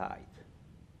bad side.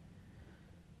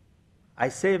 I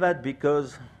say that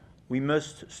because we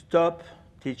must stop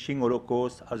teaching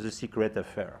Holocaust as a secret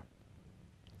affair.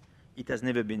 It has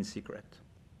never been secret.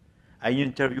 I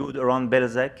interviewed around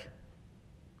Belzec.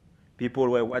 People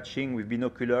were watching with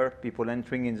binocular, people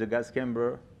entering in the gas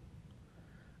chamber.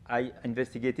 I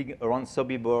investigated around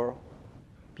Sobibor.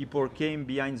 People came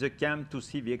behind the camp to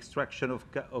see the extraction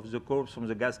of the corpse from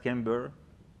the gas chamber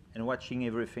and watching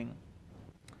everything.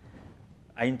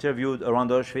 I interviewed around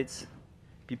Auschwitz.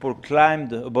 People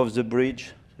climbed above the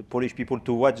bridge, the Polish people,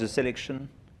 to watch the selection.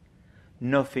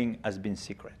 Nothing has been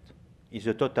secret. It's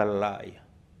a total lie.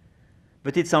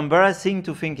 But it's embarrassing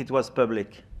to think it was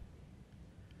public.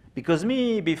 Because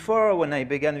me, before, when I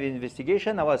began the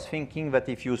investigation, I was thinking that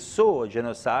if you saw a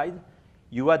genocide,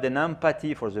 you had an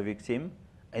empathy for the victim,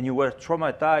 and you were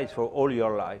traumatized for all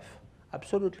your life.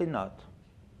 Absolutely not.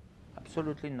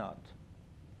 Absolutely not.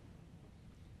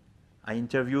 I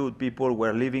interviewed people who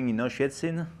were living in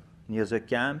Auschwitz, near the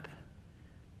camp.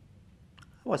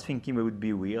 I was thinking they would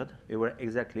be weird. They were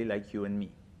exactly like you and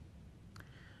me.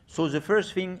 So the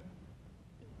first thing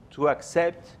to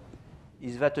accept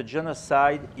is that a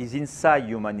genocide is inside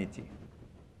humanity.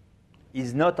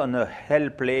 It's not on a hell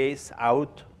place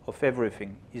out of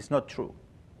everything. It's not true.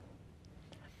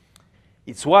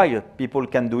 It's why people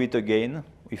can do it again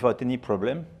without any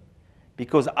problem,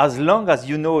 because as long as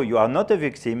you know you are not a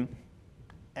victim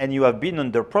and you have been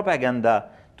under propaganda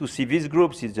to see these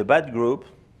groups is the bad group,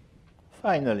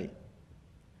 finally,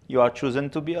 you are chosen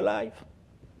to be alive.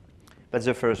 That's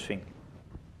the first thing.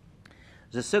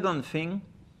 The second thing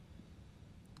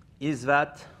is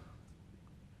that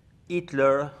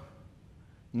Hitler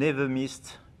never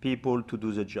missed people to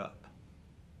do the job.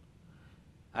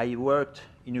 I worked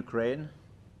in Ukraine.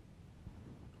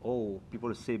 Oh,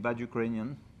 people say bad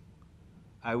Ukrainian.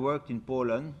 I worked in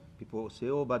Poland. People say,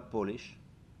 oh, bad Polish.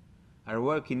 I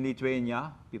work in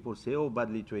Lithuania. People say, oh,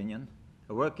 bad Lithuanian.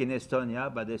 I work in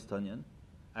Estonia, bad Estonian.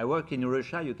 I work in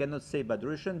Russia. You cannot say bad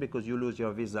Russian because you lose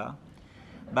your visa.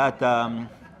 But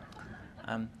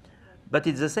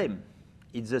it's the same.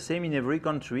 It's the same in every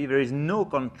country. There is no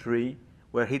country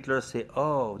where Hitler say,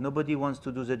 oh, nobody wants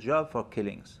to do the job for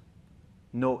killings.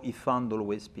 No, he found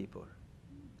always people.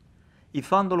 He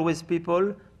found always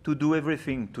people to do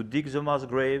everything, to dig the mass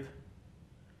grave,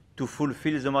 to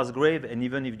fulfill the mass grave, and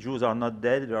even if Jews are not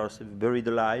dead, they are buried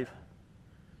alive,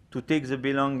 to take the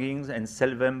belongings and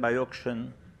sell them by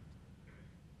auction,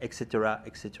 etc.,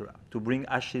 etc., to bring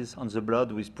ashes on the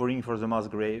blood with pouring for the mass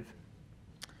grave.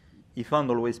 He found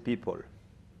always people.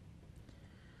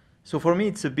 So for me,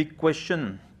 it's a big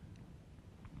question,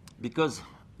 because,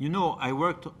 you know, I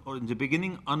worked in the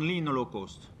beginning only in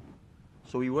Holocaust.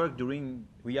 So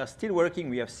we are still working,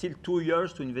 we have still 2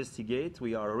 years to investigate.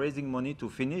 We are raising money to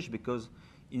finish because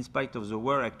in spite of the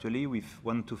war, actually, we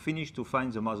want to finish to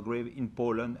find the mass grave in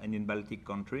Poland and in Baltic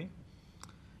country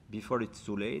before it's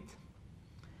too late.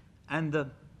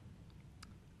 And,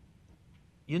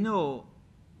 you know,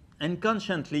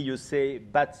 unconsciously you say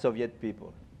bad Soviet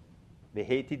people. They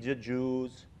hated the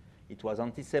Jews, it was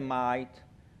anti-Semite,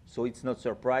 so it's not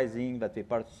surprising that they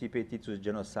participated to the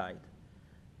genocide.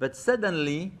 But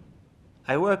suddenly,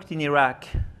 I worked in Iraq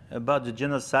about the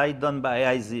genocide done by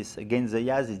ISIS against the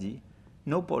Yazidi.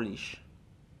 No Polish,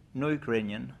 no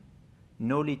Ukrainian,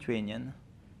 no Lithuanian,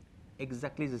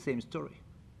 exactly the same story.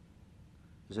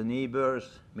 The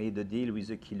neighbors made a deal with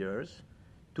the killers,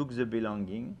 took the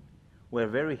belonging, were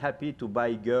very happy to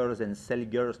buy girls and sell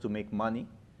girls to make money,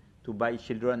 to buy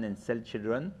children and sell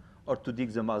children, or to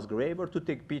dig the mass grave, or to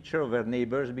take pictures of their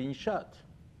neighbors being shot.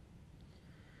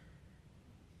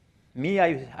 Me,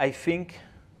 I think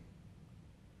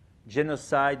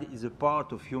genocide is a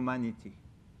part of humanity,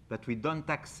 but we don't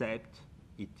accept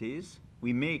it is.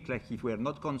 We make like if we are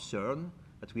not concerned,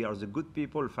 that we are the good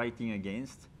people fighting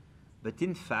against. But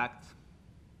in fact,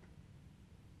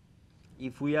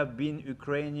 if we have been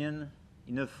Ukrainian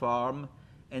in a farm,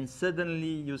 and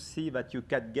suddenly you see that you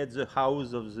can get the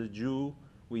house of the Jew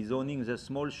who is owning the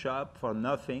small shop for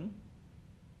nothing.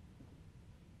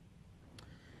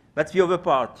 That's the other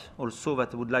part also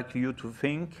that I would like you to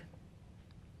think.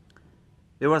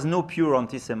 There was no pure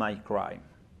anti-Semite crime.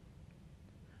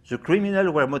 The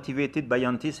criminals were motivated by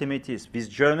anti-Semitism. These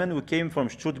Germans who came from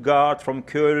Stuttgart, from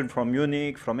Köln, from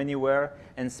Munich, from anywhere,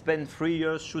 and spent 3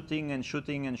 years shooting and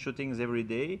shooting and shootings every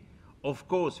day, of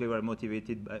course they were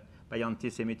motivated by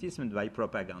anti-Semitism and by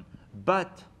propaganda.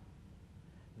 But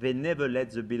they never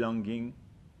let the belonging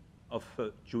of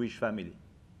a Jewish family.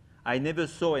 I never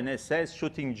saw an SS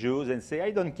shooting Jews and say, I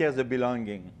don't care the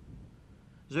belonging.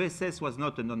 The SS was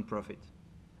not a non-profit,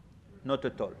 not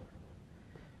at all.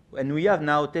 And we have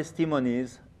now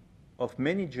testimonies of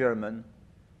many Germans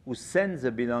who send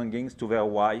the belongings to their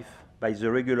wife by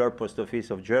the regular post office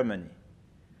of Germany.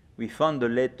 We found a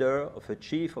letter of a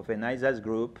chief of an ISIS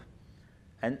group,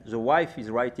 and the wife is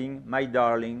writing, my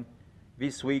darling,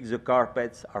 this week the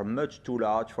carpets are much too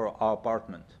large for our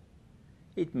apartment.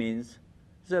 It means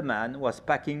the man was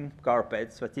packing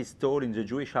carpets that he stole in the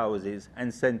Jewish houses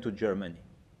and sent to Germany.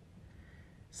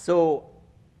 So,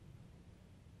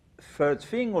 third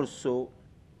thing also,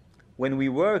 when we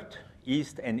worked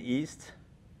east and east,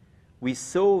 we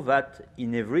saw that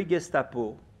in every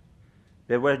Gestapo,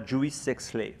 there were Jewish sex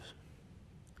slaves.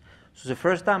 So the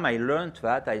first time I learned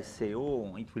that, I say,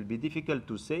 oh, it will be difficult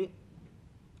to say,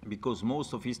 because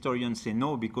most of historians say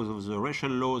no, because of the racial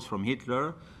laws from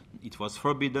Hitler, it was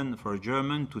forbidden for a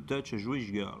German to touch a Jewish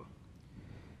girl.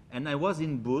 And I was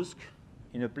in Busk,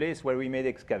 in a place where we made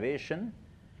excavation,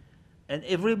 and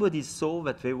everybody saw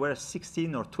that there were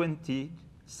 16 or 20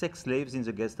 sex slaves in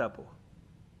the Gestapo,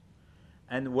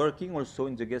 and working also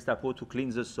in the Gestapo to clean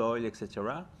the soil,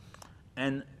 etc.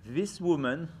 And this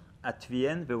woman, at the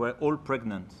end, they were all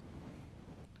pregnant.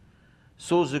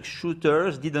 So the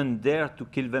shooters didn't dare to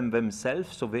kill them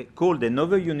themselves, so they called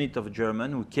another unit of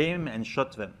Germans who came and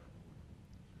shot them.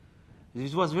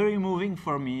 This was very moving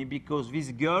for me because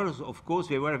these girls, of course,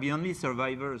 they were the only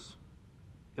survivors.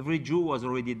 Every Jew was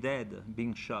already dead,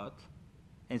 being shot,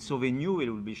 and so they knew they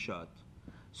would be shot.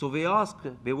 So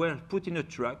they were put in a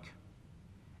truck,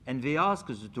 and they asked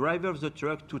the driver of the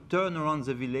truck to turn around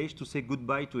the village to say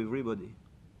goodbye to everybody.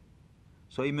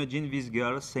 So imagine these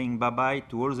girls saying bye-bye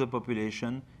to all the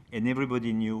population, and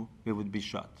everybody knew they would be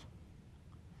shot.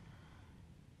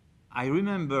 I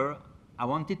remember I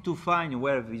wanted to find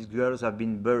where these girls have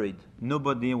been buried.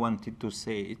 Nobody wanted to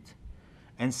say it.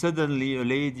 And suddenly a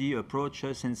lady approached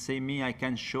us and said, "Me, I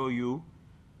can show you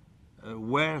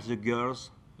where the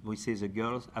girls," we say the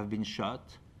girls, "have been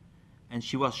shot." And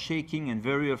she was shaking and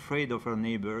very afraid of her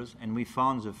neighbors, and we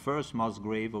found the first mass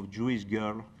grave of Jewish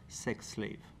girl, sex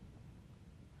slave.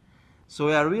 So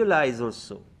I realized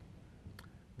also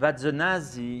that the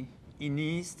Nazis in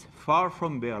East, far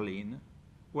from Berlin,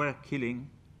 were killing,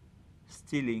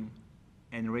 stealing,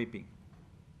 and raping.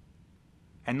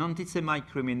 An anti-Semite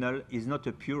criminal is not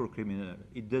a pure criminal.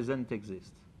 It doesn't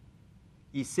exist.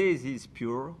 He says he's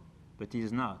pure, but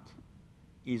he's not.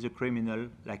 He's a criminal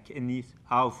like any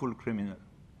awful criminal.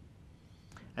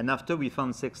 And after we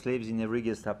found sex slaves in every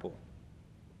Gestapo.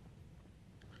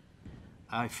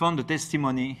 I found a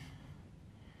testimony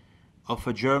of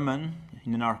a German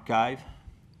in an archive.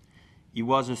 He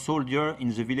was a soldier in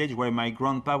the village where my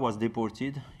grandpa was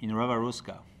deported in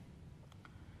Ravaruska.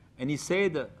 And he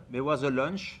said there was a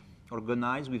lunch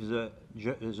organized with the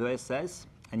SS,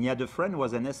 and he had a friend who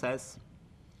was an SS.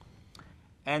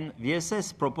 And the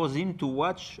SS proposed him to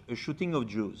watch a shooting of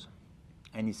Jews.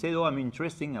 And he said, "Oh, I'm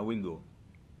interested, I will go."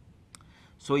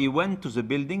 So he went to the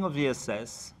building of the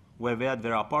SS, where they had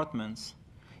their apartments.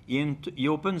 He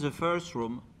opened the first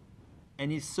room,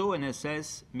 and he saw an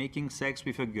SS making sex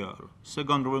with a girl.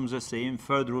 Second room the same,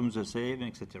 third room the same,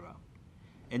 etc.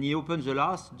 And he opened the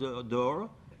last door,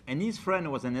 and his friend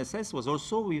who was an SS, was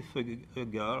also with a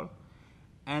girl.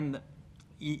 And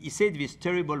he said this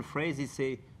terrible phrase, he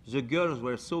said, "The girls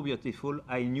were so beautiful,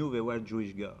 I knew they were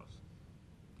Jewish girls."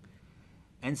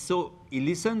 And so he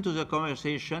listened to the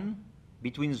conversation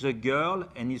between the girl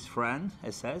and his friend,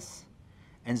 SS,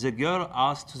 and the girl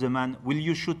asked the man, "Will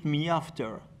you shoot me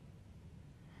after?"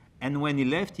 And when he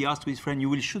left, he asked his friend, "You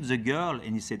will shoot the girl?"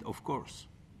 And he said, "Of course."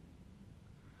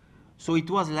 So it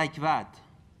was like that.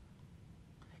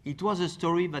 It was a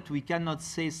story that we cannot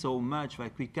say so much,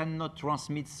 that we cannot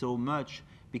transmit so much,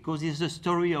 because it's a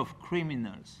story of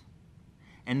criminals.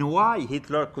 And why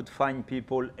Hitler could find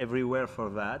people everywhere for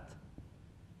that?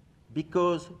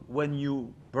 Because when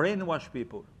you brainwash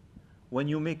people, when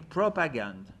you make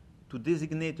propaganda to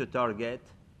designate a target,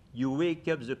 you wake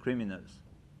up the criminals.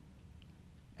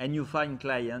 And you find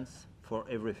clients for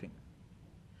everything.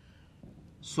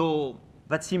 So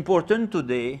that's important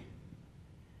today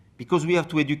because we have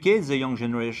to educate the young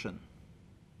generation.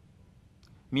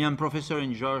 Me, I'm professor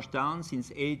in Georgetown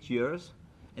since 8 years,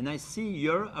 and I see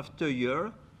year after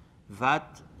year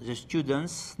that the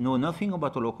students know nothing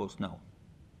about Holocaust now,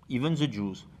 even the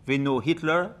Jews. They know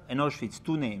Hitler and Auschwitz,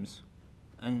 2 names,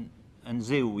 and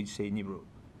Zeu, we say in Hebrew,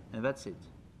 and that's it.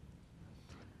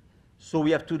 So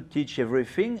we have to teach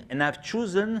everything, and I've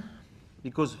chosen,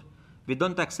 because we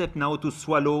don't accept now to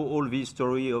swallow all the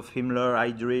story of Himmler,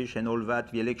 Heydrich, and all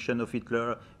that, the election of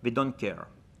Hitler. They don't care.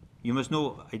 You must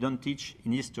know, I don't teach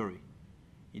in history.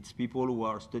 It's people who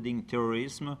are studying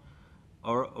terrorism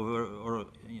or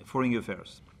foreign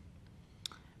affairs.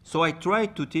 So I try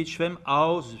to teach them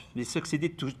how they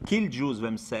succeeded to kill Jews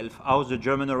themselves, how the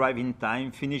Germans arrive in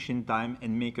time, finish in time,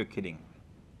 and make a killing.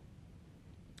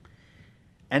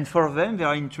 And for them, they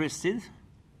are interested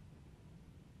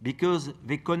because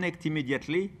they connect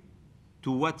immediately to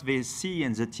what they see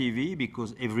in the TV,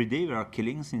 because every day there are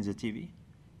killings in the TV,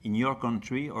 in your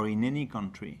country or in any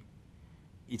country.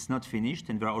 It's not finished,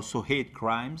 and there are also hate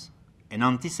crimes and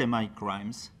anti-Semite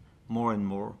crimes, more and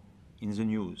more, in the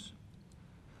news.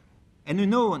 And you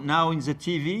know, now in the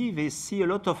TV, they see a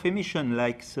lot of emissions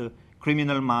like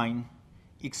Criminal Minds,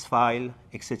 X-Files,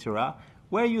 etc.,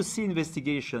 where you see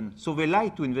investigation, so they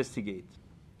like to investigate.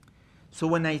 So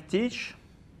when I teach,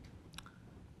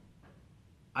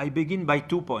 I begin by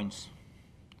 2 points.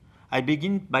 I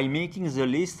begin by making the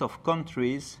list of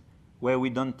countries where we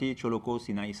don't teach Holocaust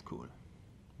in high school,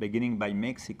 beginning by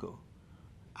Mexico,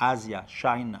 Asia,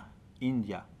 China,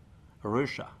 India,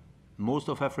 Russia, most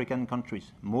of African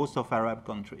countries, most of Arab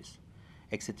countries,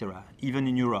 etc. Even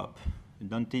in Europe, we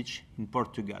don't teach in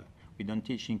Portugal, we don't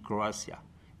teach in Croatia,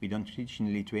 we don't teach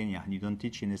in Lithuania, and you don't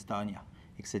teach in Estonia,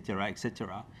 etc.,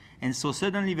 etc. And so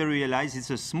suddenly they realize it's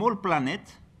a small planet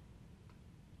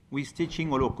with teaching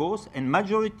Holocaust, and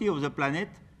majority of the planet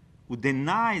who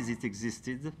denies it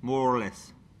existed, more or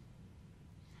less.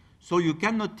 So you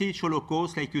cannot teach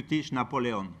Holocaust like you teach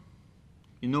Napoleon.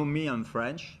 You know me, I'm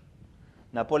French.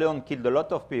 Napoleon killed a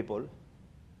lot of people,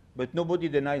 but nobody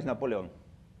denies Napoleon.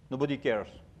 Nobody cares.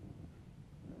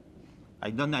 I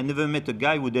never met a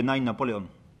guy who denied Napoleon.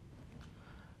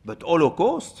 But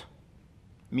Holocaust,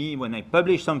 me, when I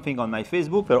publish something on my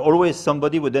Facebook, there's always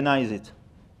somebody who denies it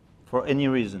for any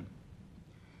reason.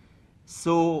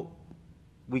 So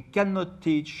we cannot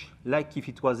teach like if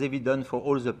it was evident for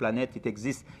all the planet it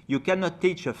exists. You cannot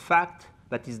teach a fact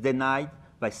that is denied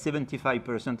by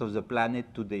 75% of the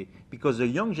planet today, because the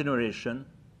young generation,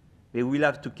 they will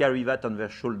have to carry that on their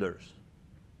shoulders.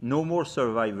 No more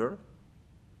survivor.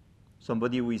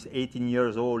 Somebody who is 18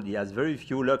 years old, he has very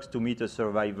few lucks to meet a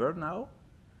survivor now.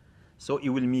 So he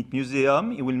will meet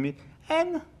museum, he will meet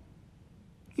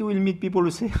people who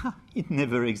say, it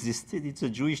never existed, it's a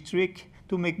Jewish trick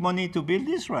to make money to build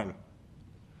Israel.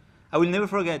 I will never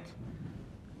forget,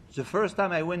 the first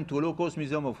time I went to Holocaust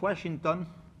Museum of Washington,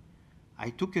 I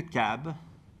took a cab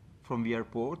from the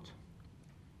airport.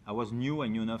 I was new, I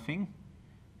knew nothing.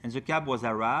 And the cab was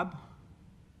Arab.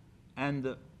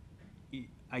 And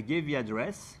I gave the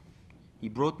address. He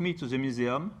brought me to the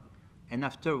museum. And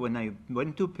after, when I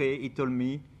went to pay, he told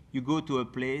me, you go to a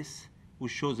place who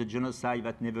shows a genocide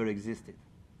that never existed.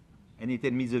 And he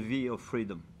told me the V of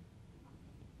freedom.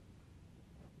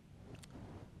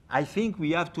 I think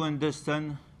we have to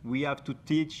understand, we have to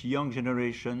teach young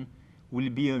generation will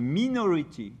be a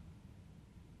minority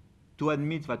to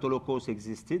admit that Holocaust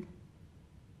existed,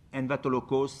 and that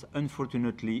Holocaust,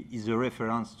 unfortunately, is a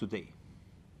reference today.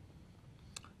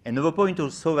 Another point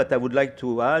also that I would like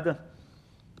to add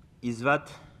is that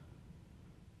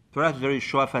perhaps there is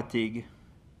Shoah fatigue,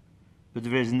 but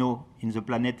there is no, in the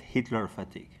planet, Hitler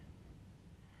fatigue.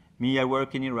 Me, I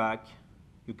work in Iraq.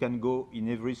 You can go in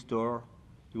every store.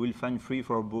 You will find 3 or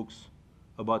 4 books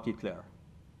about Hitler.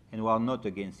 And we are not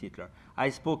against Hitler. I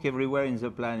spoke everywhere in the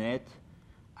planet.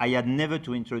 I had never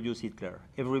to introduce Hitler.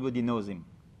 Everybody knows him.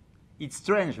 It's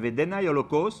strange. They deny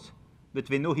Holocaust, but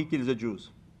they know he killed the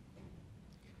Jews.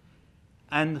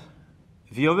 And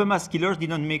the other mass killers did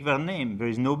not make their name. There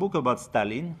is no book about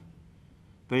Stalin.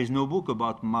 There is no book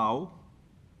about Mao.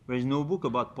 There is no book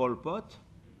about Pol Pot.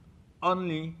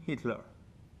 Only Hitler.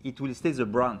 It will stay the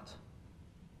brand.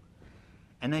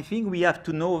 And I think we have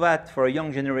to know that for a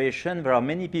young generation, there are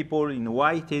many people in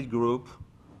white hate group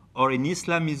or in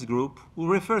Islamist group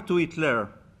who refer to Hitler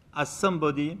as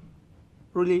somebody,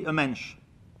 really a mensch.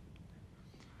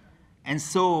 And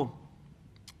so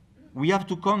we have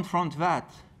to confront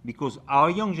that, because our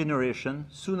young generation,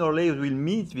 sooner or later, will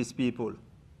meet these people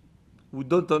who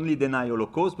don't only deny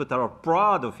Holocaust, but are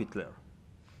proud of Hitler.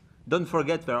 Don't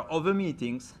forget there are other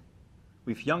meetings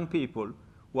with young people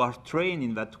who are trained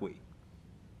in that way.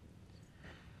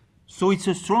 So it's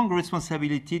a strong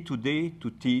responsibility today to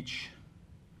teach,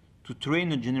 to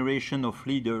train a generation of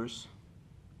leaders,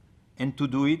 and to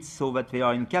do it so that they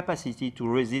are in capacity to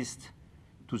resist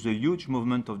to the huge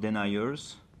movement of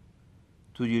deniers,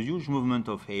 to the huge movement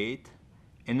of hate,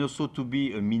 and also to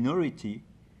be a minority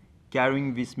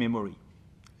carrying this memory.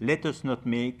 Let us not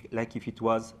make like if it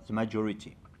was the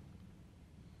majority.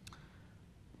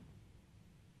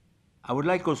 I would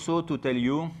like also to tell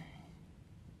you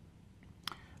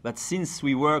that since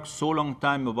we worked so long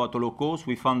time about Holocaust,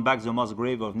 we found back the mass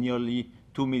grave of nearly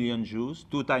 2 million Jews,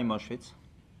 2 times Auschwitz,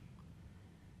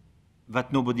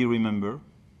 that nobody remember,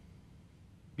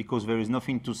 because there is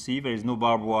nothing to see, there is no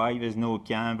barbed wire, there is no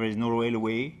camp, there is no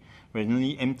railway, there is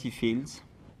only empty fields,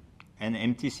 and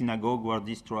empty synagogues were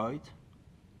destroyed.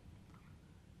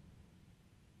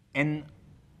 And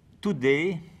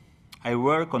today, I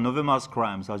work on other mass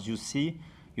crimes. As you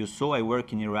saw I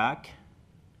work in Iraq.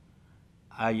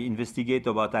 I investigate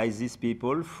about ISIS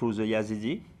people through the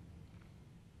Yazidi.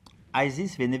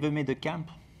 ISIS, they never made a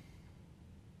camp.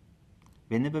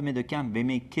 They never made a camp. They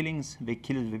made killings. They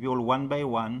killed the people one by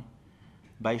one,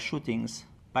 by shootings,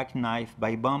 by knife,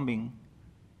 by bombing.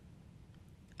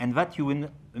 And that you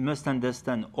must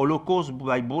understand. Holocaust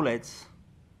by bullets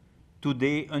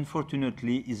today,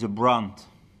 unfortunately, is a brand.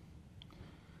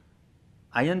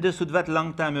 I understood that a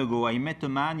long time ago. I met a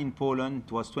man in Poland,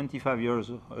 it was 25 years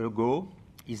ago.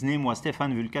 His name was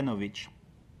Stefan Vulkanowicz.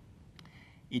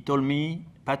 He told me,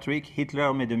 Patrick,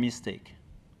 Hitler made a mistake.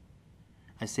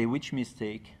 I say, which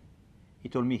mistake? He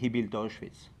told me he built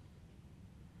Auschwitz.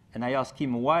 And I asked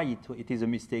him why it is a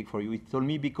mistake for you. He told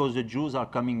me because the Jews are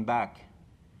coming back.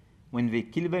 When they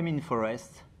kill them in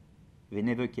forest, they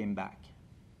never came back.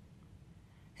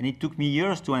 And it took me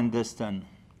years to understand.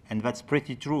 And that's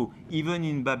pretty true. Even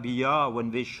in Babi Yar,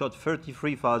 when they shot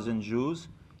 33,000 Jews,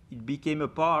 it became a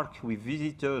park with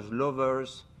visitors,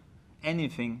 lovers,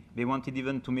 anything. They wanted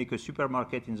even to make a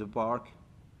supermarket in the park.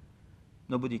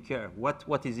 Nobody cared.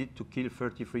 What is it to kill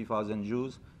 33,000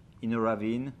 Jews in a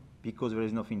ravine because there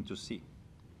is nothing to see?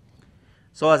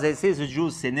 So as I say, the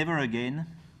Jews say never again,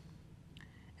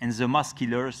 and the mass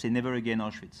killers say never again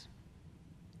Auschwitz.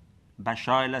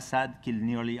 Bashar al-Assad killed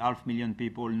nearly 500,000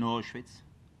 people, no Auschwitz.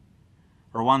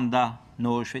 Rwanda,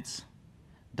 no Auschwitz.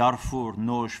 Darfur,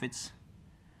 no Auschwitz.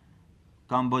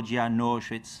 Cambodia, no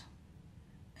Auschwitz.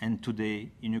 And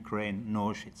today, in Ukraine, no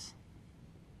Auschwitz.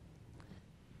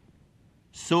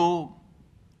 So,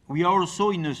 we are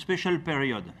also in a special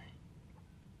period.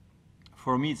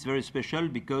 For me, it's very special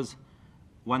because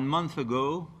 1 month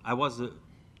ago, I was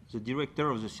the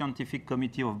director of the scientific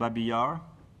committee of Babi Yar,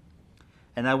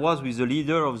 and I was with the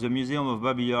leader of the Museum of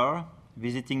Babi Yar,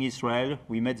 visiting Israel.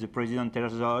 We met the President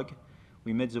Herzog,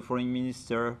 we met the Foreign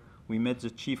Minister, we met the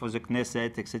Chief of the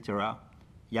Knesset, etc.,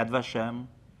 Yad Vashem.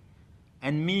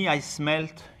 And me, I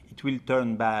smelt it will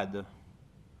turn bad.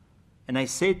 And I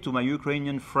said to my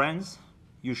Ukrainian friends,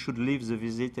 you should leave the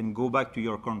visit and go back to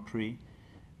your country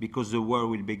because the war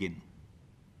will begin.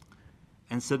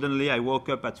 And suddenly I woke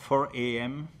up at 4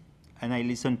 a.m. and I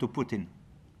listened to Putin,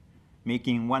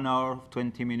 making 1 hour,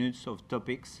 20 minutes of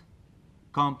topics,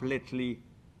 completely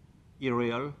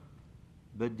irreal,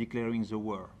 but declaring the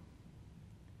war.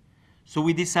 So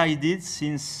we decided,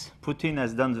 since Putin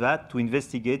has done that, to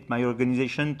investigate. My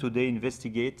organization today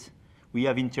investigates. We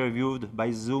have interviewed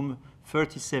by Zoom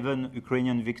 37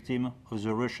 Ukrainian victims of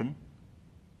the Russian.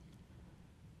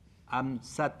 I'm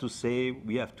sad to say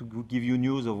we have to give you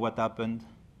news of what happened.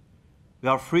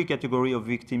 There are 3 categories of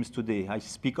victims today. I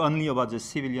speak only about the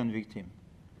civilian victim.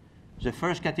 The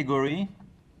first category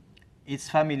is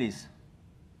families.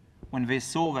 When they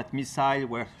saw that missiles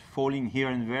were falling here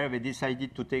and there, they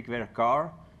decided to take their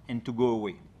car and to go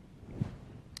away.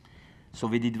 So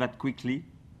they did that quickly.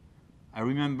 I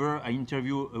remember I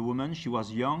interviewed a woman. She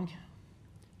was young.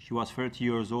 She was 30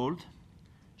 years old.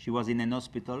 She was in an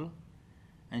hospital.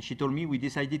 And she told me, we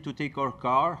decided to take our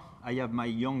car. I have my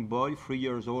young boy, 3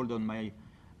 years old, on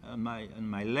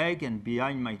my leg, and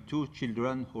behind my 2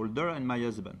 children, older, and my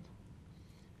husband.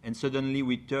 And suddenly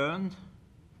we turned,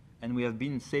 and we have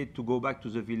been said to go back to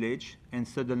the village, and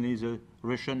suddenly the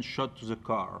Russians shot to the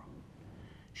car.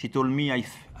 She told me,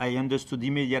 I understood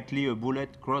immediately a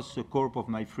bullet crossed the corpse of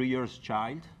my 3-year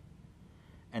child,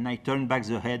 and I turned back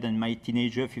the head, and my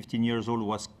teenager, 15 years old,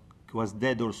 was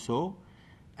dead also,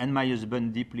 and my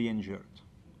husband deeply injured.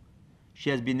 She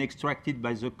has been extracted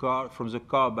from the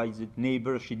car by the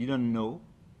neighbor she didn't know.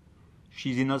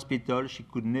 She's in hospital. She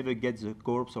could never get the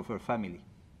corpse of her family.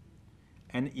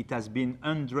 And it has been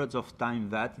hundreds of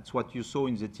times that. It's what you saw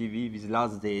in the TV these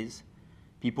last days.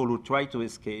 People who try to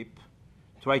escape,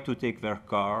 try to take their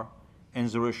car, and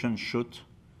the Russians shoot,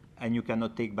 and you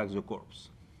cannot take back the corpse.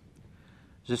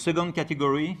 The second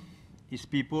category is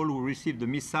people who received a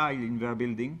missile in their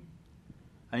building.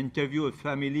 I interviewed a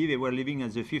family. They were living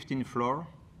at the 15th floor,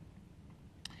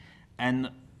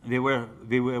 and they were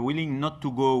willing not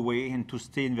to go away and to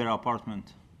stay in their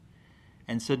apartment.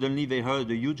 And suddenly they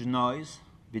heard a huge noise.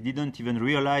 They didn't even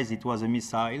realize it was a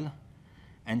missile.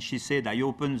 And she said, I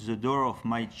opened the door of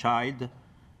my child.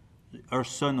 Her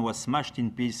son was smashed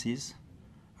in pieces.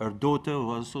 Her daughter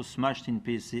was also smashed in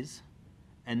pieces,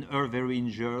 and her very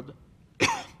injured.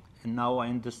 And now I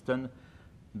understand.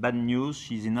 Bad news,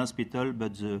 she's in hospital,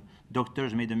 but the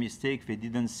doctors made a mistake. They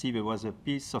didn't see there was a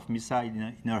piece of missile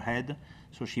in her head,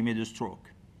 so she made a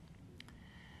stroke.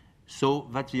 So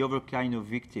that's the other kind of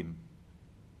victim.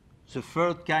 The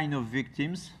third kind of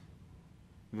victims,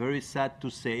 very sad to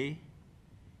say,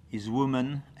 is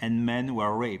women and men who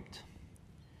are raped.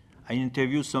 I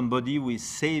interviewed somebody who is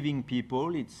saving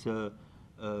people. It's a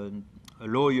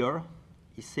lawyer.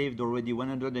 He saved already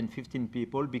 115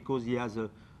 people because he has a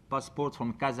passport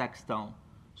from Kazakhstan,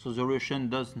 so the Russian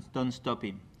don't stop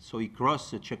him. So he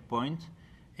crosses the checkpoint,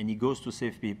 and he goes to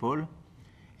save people.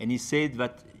 And he said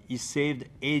that he saved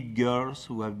 8 girls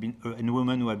who have been, and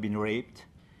women who have been raped.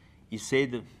 He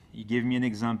said, he gave me an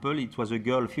example. It was a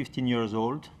girl 15 years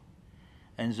old,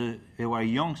 and they were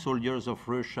young soldiers of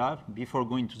Russia before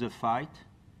going to the fight,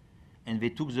 and they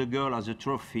took the girl as a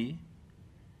trophy.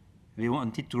 They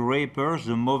wanted to rape her.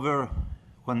 The mother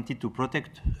wanted to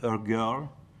protect her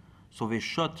girl. So they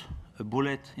shot a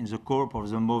bullet in the corpse of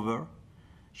the mother.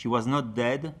 She was not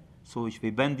dead, so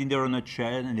they banded her on a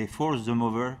chair, and they forced the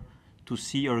mother to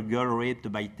see her girl raped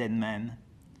by 10 men,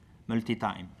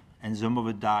 multi-time. And the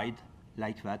mother died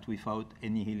like that without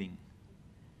any healing.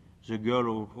 The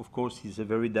girl, of course, is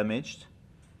very damaged.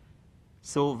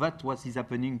 So that's what is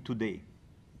happening today.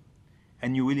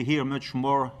 And you will hear much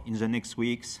more in the next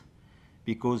weeks,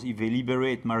 because if they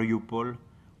liberate Mariupol,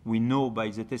 we know by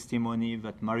the testimony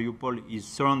that Mariupol is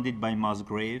surrounded by mass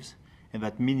graves, and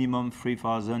that minimum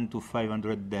 3,000 to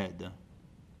 500 dead.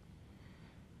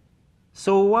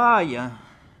 So why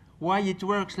it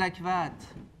works like that?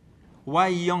 Why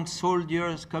young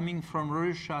soldiers coming from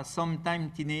Russia,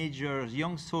 sometimes teenagers,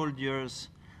 young soldiers,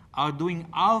 are doing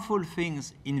awful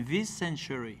things in this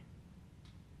century?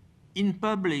 In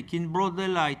public, in broad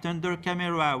daylight, under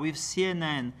camera, with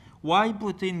CNN, why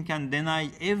Putin can deny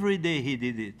every day he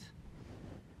did it?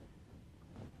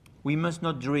 We must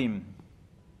not dream.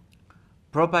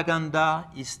 Propaganda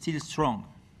is still strong.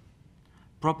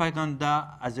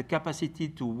 Propaganda has a capacity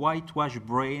to whitewash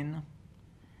brain,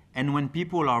 and when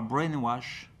people are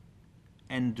brainwashed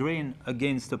and drained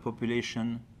against the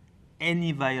population,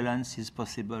 any violence is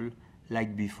possible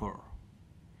like before.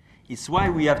 It's why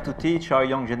we have to teach our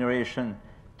young generation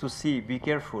to see, be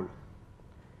careful.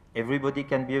 Everybody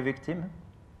can be a victim.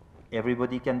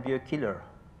 Everybody can be a killer.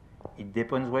 It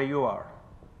depends where you are.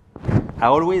 I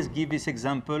always give this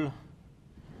example.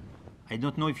 I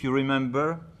don't know if you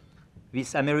remember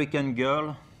this American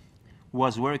girl who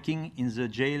was working in the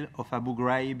jail of Abu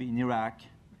Ghraib in Iraq.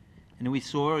 And we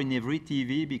saw her in every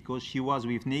TV because she was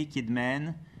with naked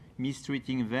men,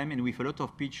 mistreating them, and with a lot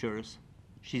of pictures.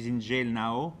 She's in jail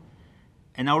now.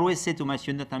 And I always say to my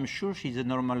student, I'm sure she's a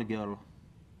normal girl.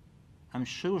 I'm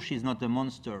sure she's not a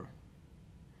monster.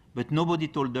 But nobody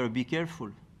told her, be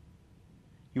careful.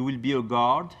 You will be a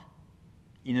guard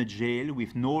in a jail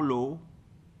with no law.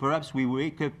 Perhaps we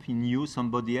wake up in you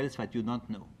somebody else that you don't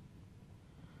know.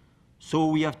 So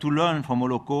we have to learn from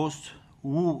Holocaust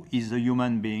who is a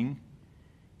human being,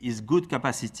 his good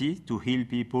capacity to heal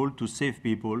people, to save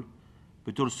people,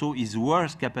 but also his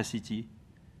worst capacity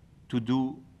to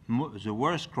do the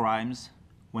worst crimes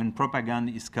when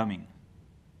propaganda is coming.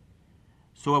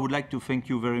 So I would like to thank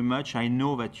you very much. I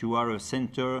know that you are a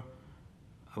center,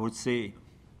 I would say,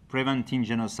 preventing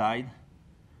genocide.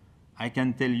 I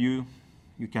can tell you,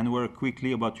 you can work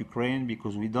quickly about Ukraine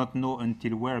because we don't know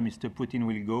until where Mr. Putin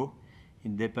will go.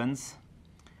 It depends.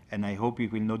 And I hope he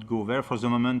will not go there. For the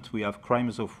moment, we have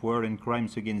crimes of war and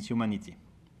crimes against humanity.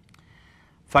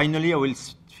 Finally, I will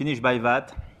finish by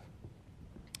that.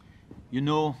 You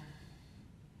know,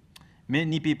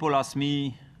 many people ask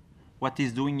me, what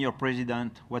is doing your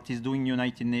president? What is doing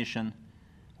United Nations?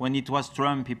 When it was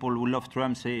Trump, people who love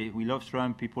Trump say, we love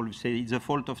Trump. People who say, it's the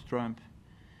fault of Trump.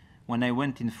 When I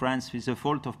went in France, it's the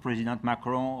fault of President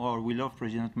Macron, or we love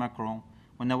President Macron.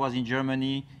 When I was in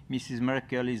Germany, Mrs.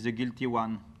 Merkel is the guilty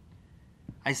one.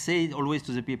 I say it always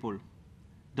to the people,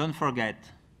 don't forget,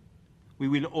 we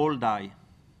will all die.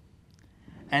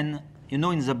 And you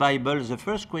know, in the Bible, the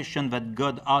first question that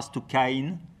God asked to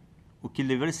Cain, who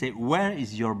killed Abel, say, where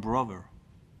is your brother?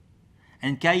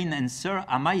 And Cain answered,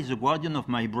 am I the guardian of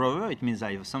my brother? It means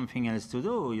I have something else to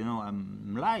do, you know,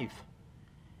 I'm alive.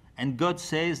 And God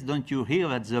says, don't you hear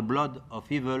that the blood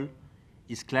of evil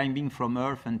is climbing from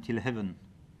earth until heaven?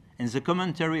 And the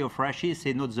commentary of Rashi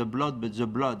say not the blood, but the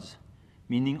bloods,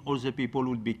 meaning all the people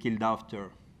will be killed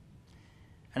after.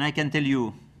 And I can tell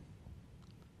you,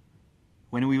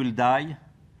 when we will die,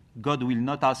 God will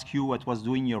not ask you what was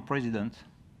doing your president,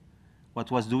 what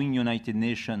was doing United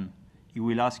Nations. He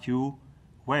will ask you,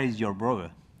 where is your brother?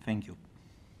 Thank you.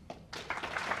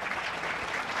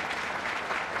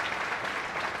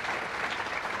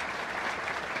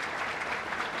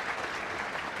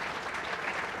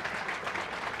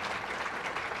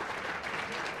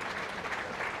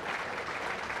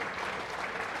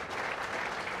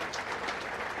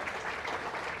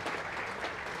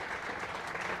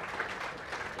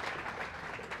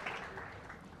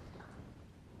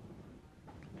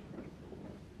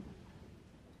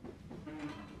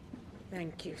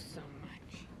 Thank you so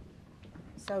much.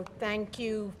 So thank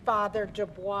you, Father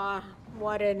Desbois.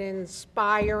 What an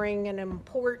inspiring and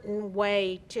important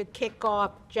way to kick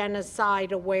off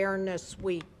Genocide Awareness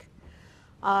Week.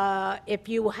 If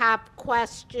you have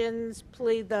questions,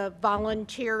 please, the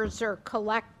volunteers are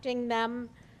collecting them.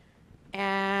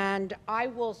 And I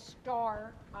will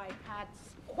start. I've had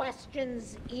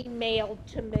questions emailed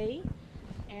to me,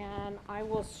 and I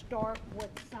will start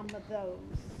with some of those.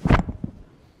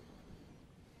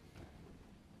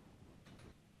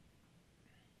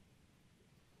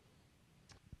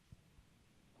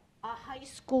 A high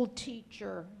school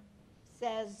teacher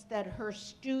says that her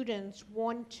students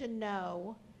want to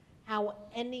know how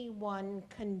anyone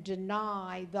can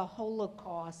deny the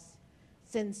Holocaust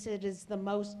since it is the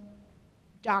most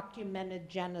documented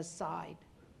genocide.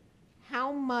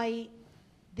 how might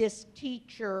this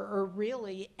teacher, or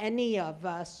really any of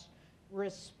us,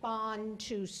 respond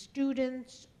to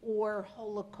students or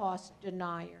Holocaust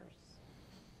deniers?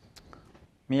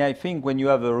 Me, I think when you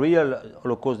have a real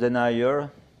Holocaust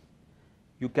denier,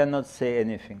 you cannot say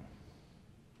anything.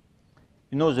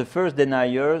 You know, the first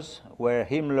deniers were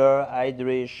Himmler,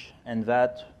 Heydrich, and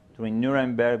that during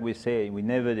Nuremberg we say, we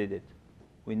never did it.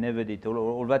 We never did.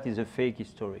 All that is a fake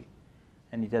history,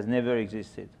 and it has never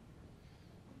existed.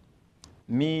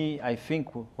 Me, I think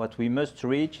what we must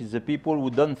reach is the people who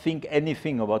don't think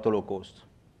anything about Holocaust,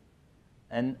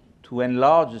 and to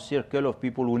enlarge the circle of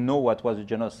people who know what was a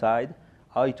genocide,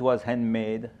 how it was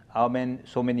handmade, how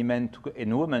so many men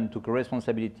and women took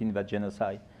responsibility in that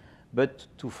genocide. But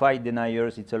to fight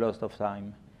deniers, it's a loss of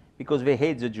time, because they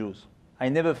hate the Jews. I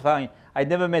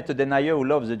never met a denier who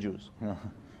loves the Jews.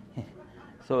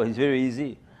 So it's very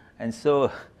easy. And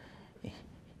so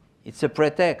it's a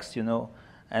pretext, you know.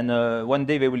 And one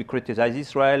day they will criticize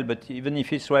Israel, but even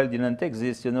if Israel didn't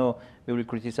exist, you know, they will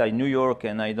criticize New York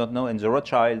and I don't know, and the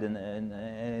Rothschild and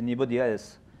anybody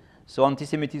else. So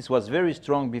anti-Semitism was very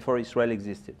strong before Israel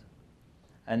existed.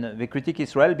 And they critique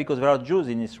Israel because there are Jews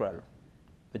in Israel.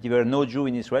 But if there are no Jew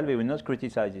in Israel, they will not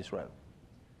criticize Israel.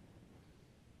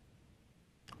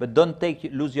 But don't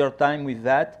lose your time with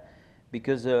that,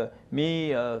 because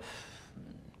I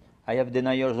have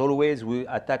deniers always who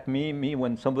attack me.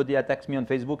 When somebody attacks me on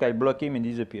Facebook, I block him and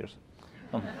he disappears.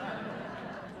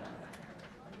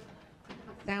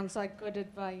 Sounds like good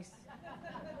advice.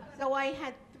 So I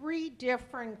had 3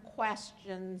 different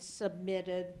questions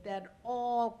submitted that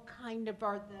all kind of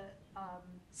are the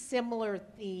similar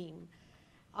theme.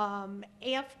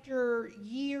 After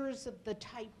years of the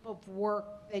type of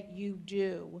work that you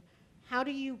do, how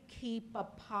do you keep a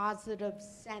positive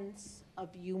sense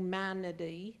of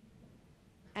humanity?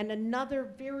 And another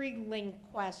very linked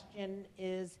question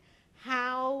is,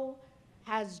 how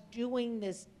has doing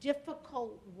this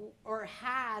difficult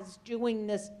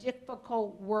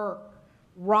work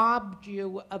robbed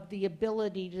you of the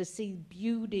ability to see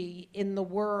beauty in the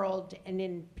world and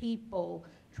in people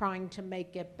trying to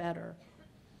make it better?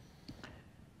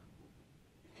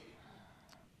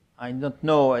 I don't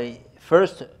know.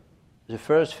 The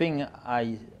first thing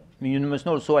you must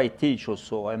know also I teach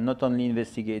also. I'm not only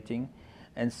investigating.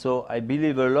 And so I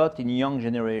believe a lot in young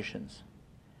generations.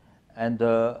 And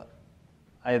I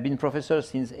have been professor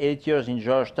since 8 years in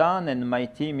Georgetown, and my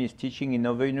team is teaching in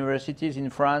other universities in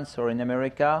France or in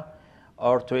America,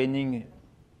 or training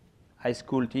high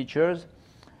school teachers.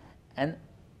 And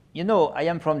you know, I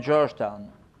am from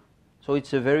Georgetown, so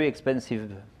it's a very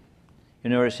expensive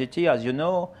university, as you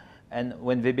know. And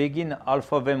when they begin,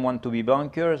 half of them want to be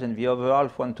bankers and the other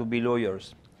half want to be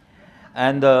lawyers.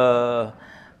 And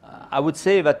I would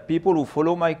say that people who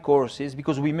follow my courses,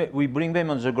 because we bring them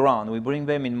on the ground, we bring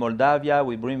them in Moldavia,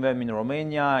 we bring them in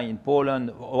Romania, in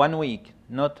Poland, 1 week,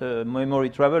 not memory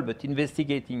travel, but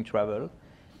investigating travel.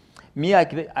 Me,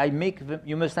 I make them,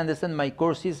 you must understand my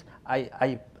courses,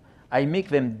 I make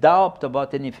them doubt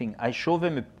about anything. I show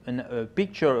them a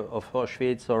picture of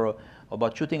Auschwitz or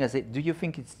about shooting. I say, do you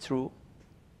think it's true?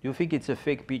 Do you think it's a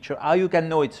fake picture? How you can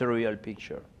know it's a real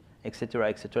picture? Etc.,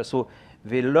 etc. So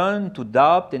they learn to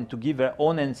doubt and to give their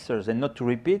own answers and not to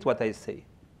repeat what I say,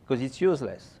 because it's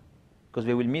useless. Because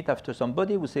they will meet after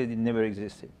somebody who said it never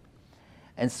existed.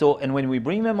 And so, and when we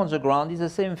bring them on the ground, it's the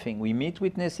same thing. We meet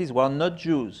witnesses who are not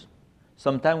Jews.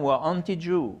 Sometimes we are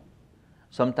anti-Jew.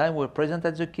 Sometimes we're present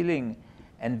at the killing.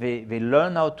 And they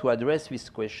learn how to address this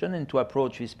question and to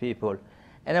approach these people.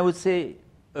 And I would say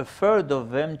 1/3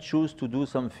 of them choose to do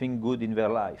something good in their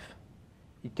life.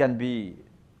 It can be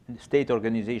state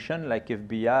organization like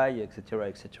FBI, etc.,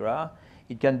 etc.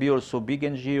 It can be also big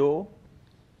NGO.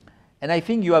 And I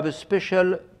think you have a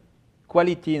special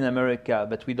quality in America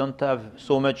that we don't have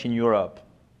so much in Europe.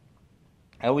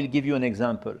 I will give you an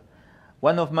example.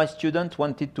 One of my students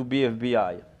wanted to be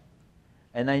FBI,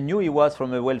 and I knew he was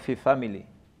from a wealthy family.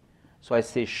 So I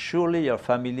say, surely your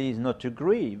family is not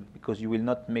agree, because you will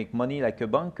not make money like a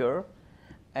banker.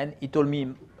 And he told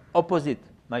me, opposite.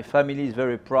 My family is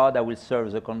very proud, I will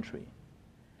serve the country.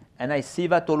 And I see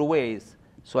that always.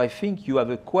 So I think you have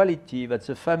a quality that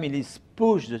the families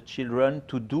push the children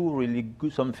to do really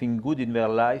good, something good in their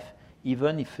life,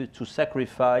 even if to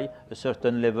sacrifice a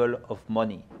certain level of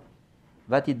money.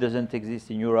 That it doesn't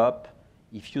exist in Europe.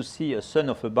 If you see a son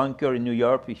of a banker in New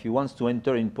York, if he wants to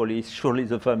enter in police, surely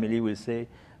the family will say,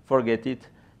 forget it,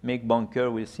 make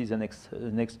banker, we'll see the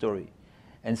next story.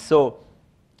 And so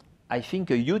I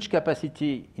think a huge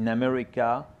capacity in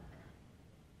America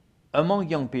among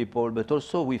young people, but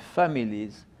also with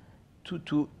families,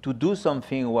 to do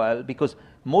something well, because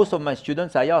most of my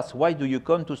students, I ask, why do you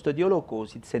come to study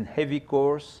Holocaust? It's a heavy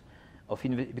course,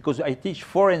 because I teach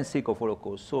forensic of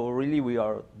Holocaust, so really we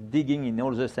are digging in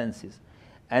all the senses.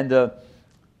 And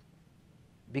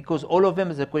because all of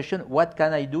them is a question, what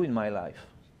can I do in my life?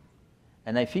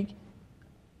 And I think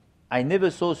I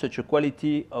never saw such a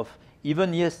quality of,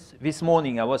 even this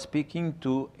morning I was speaking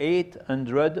to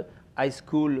 800 high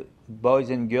school boys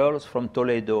and girls from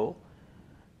Toledo,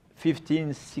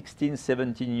 15, 16,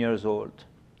 17 years old.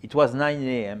 It was 9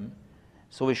 a.m.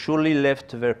 So they surely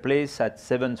left their place at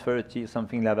 7:30,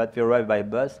 something like that. They arrived by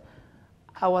bus.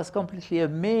 I was completely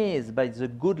amazed by the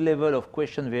good level of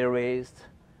questions they raised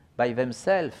by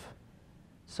themselves.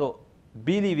 So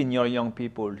believe in your young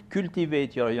people,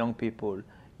 cultivate your young people.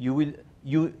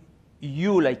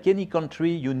 You, like any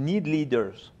country, you need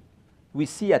leaders. We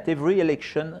see at every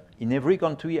election, in every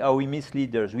country, how we miss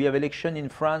leaders. We have election in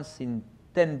France in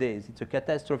 10 days. It's a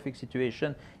catastrophic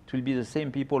situation. It will be the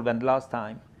same people than last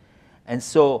time. And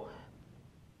so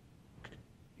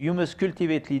you must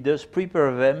cultivate leaders,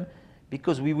 prepare them,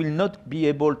 because we will not be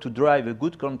able to drive a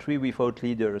good country without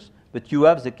leaders. But you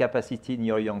have the capacity in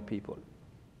your young people.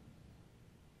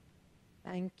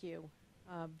 Thank you.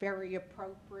 Very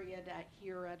appropriate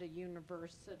here at a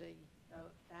university,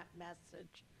 that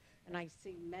message. And I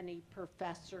see many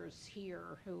professors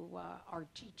here who are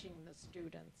teaching the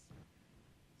students.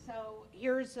 So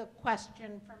here's a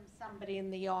question from somebody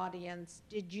in the audience.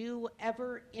 Did you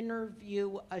ever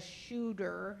interview a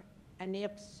shooter, and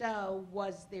if so,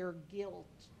 was there guilt?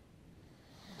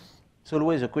 It's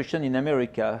always a question in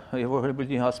America.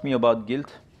 Everybody asks me about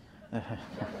guilt.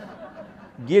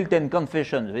 Guilt and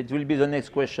confession. It will be the next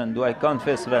question. Do I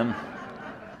confess them?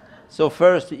 So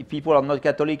first, if people are not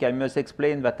Catholic, I must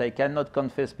explain that I cannot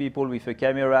confess people with a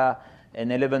camera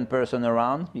and 11 persons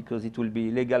around, because it will be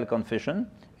illegal confession,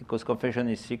 because confession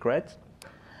is secret.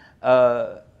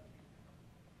 I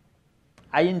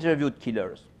interviewed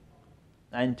killers.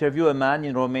 I interviewed a man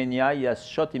in Romania. He has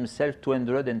shot himself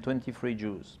 223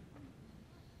 Jews.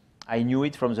 I knew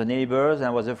it from the neighbors. I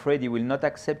was afraid he will not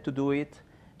accept to do it,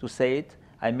 to say it.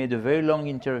 I made a very long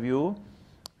interview.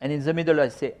 And in the middle, I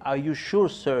say, are you sure,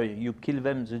 sir, you killed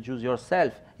them, the Jews,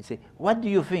 yourself? He said, what do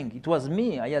you think? It was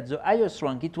me. I had the highest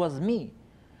rank. It was me.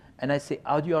 And I say,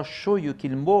 are you sure you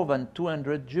killed more than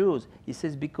 200 Jews? He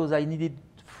says, because I needed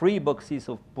 3 boxes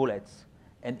of bullets.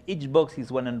 And each box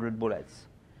is 100 bullets.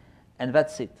 And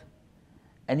that's it.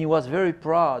 And he was very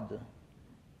proud.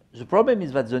 The problem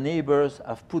is that the neighbors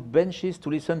have put benches to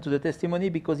listen to the testimony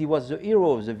because he was the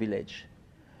hero of the village.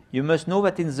 You must know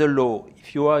that in the law,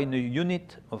 if you are in a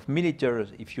unit of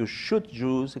militaries, if you shoot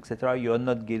Jews, etc., you are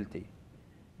not guilty,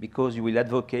 because you will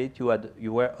advocate,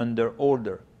 you were under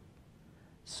order.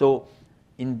 So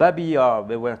in Babi Yar,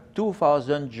 there were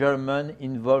 2,000 Germans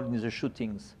involved in the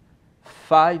shootings.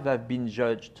 5 have been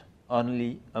judged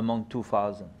only among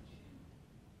 2,000.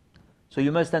 So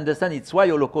you must understand, it's why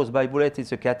Holocaust by bullet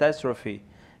is a catastrophe,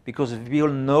 because people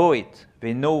know it.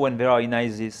 They know when they are in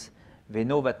ISIS. They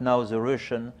know that now the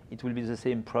Russian, it will be the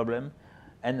same problem.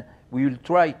 And we will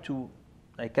try to,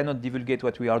 I cannot divulgate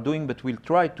what we are doing, but we'll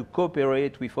try to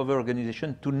cooperate with other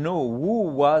organizations to know who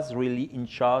was really in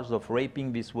charge of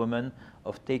raping this woman,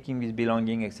 of taking this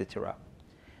belonging, etc.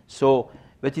 So,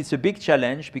 but it's a big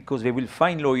challenge, because they will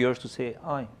find lawyers to say,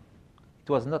 oh, it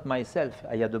was not myself,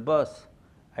 I had a boss.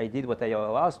 I did what I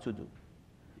was asked to do.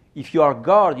 If you are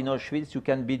guard in Auschwitz, you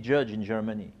can be judged in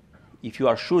Germany. If you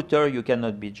are shooter, you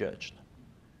cannot be judged.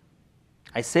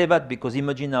 I say that because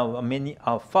imagine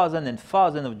how thousands and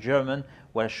thousands of Germans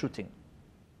were shooting.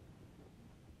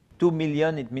 2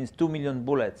 million, it means 2 million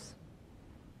bullets.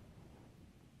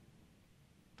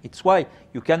 It's why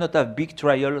you cannot have big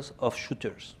trials of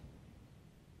shooters.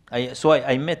 So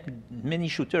I met many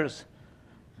shooters,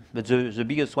 but the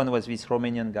biggest one was this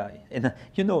Romanian guy. And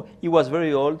you know, he was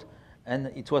very old, and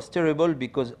it was terrible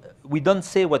because we don't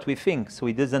say what we think, so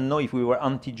he doesn't know if we were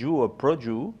anti-Jew or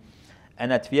pro-Jew.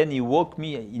 And at the end, he woke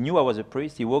me, he knew I was a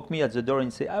priest, he woke me at the door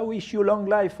and said, I wish you long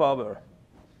life, Father.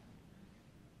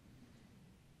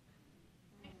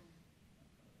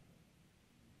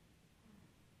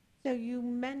 So you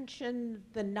mentioned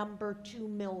the number 2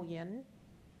 million.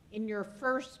 In your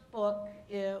first book,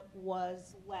 it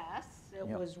was less. It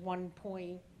was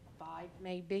 1.5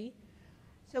 maybe.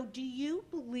 So do you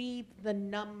believe the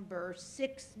number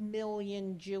 6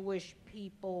 million Jewish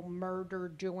people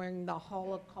murdered during the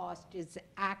Holocaust is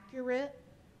accurate?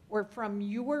 Or from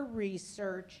your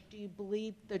research, do you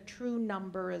believe the true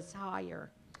number is higher?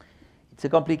 It's a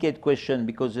complicated question,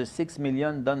 because the 6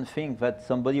 million don't think that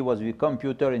somebody was with a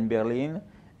computer in Berlin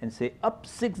and say, up,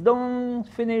 6 done,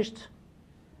 finished.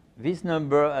 this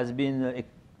number has been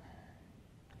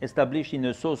established in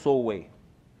a so-so way.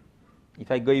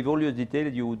 If I gave all your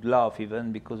details, you would laugh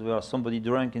even because there was somebody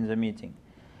drunk in the meeting.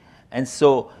 And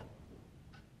so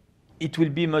it will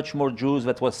be much more Jews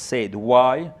that was said.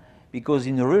 Why? Because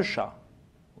in Russia,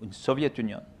 in Soviet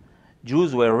Union,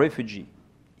 Jews were refugees.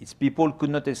 Its people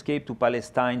could not escape to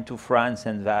Palestine, to France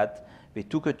and that. They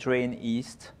took a train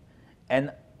east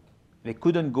and they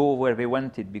couldn't go where they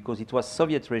wanted because it was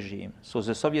Soviet regime. So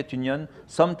the Soviet Union,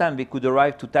 sometimes they could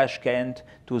arrive to Tashkent,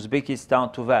 to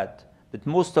Uzbekistan, to that. But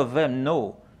most of them,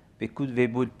 no. They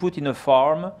would put in a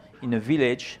farm, in a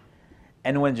village,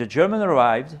 and when the Germans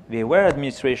arrived, they were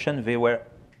administration, they were,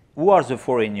 who are the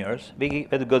foreigners? They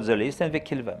got the list and they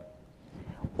killed them.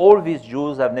 All these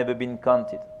Jews have never been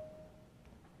counted.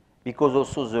 Because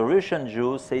also the Russian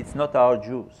Jews say it's not our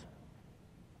Jews.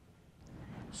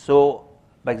 So,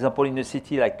 for example, in a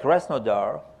city like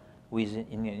Krasnodar,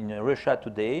 in Russia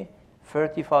today,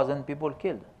 30,000 people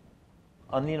killed,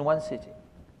 only in one city.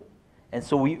 And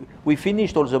so we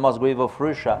finished all the mass graves of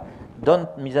Russia.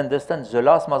 Don't misunderstand, the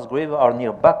last mass graves are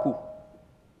near Baku,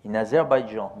 in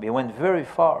Azerbaijan. They went very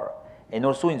far. And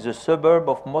also in the suburb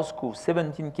of Moscow,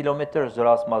 17 kilometers, the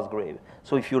last mass grave.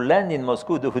 So if you land in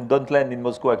Moscow, don't land in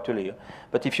Moscow actually,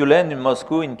 but if you land in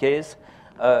Moscow in case,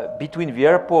 between the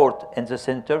airport and the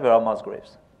center, there are mass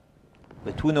graves.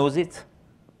 But who knows it?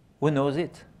 Who knows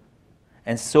it?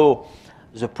 And so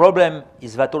the problem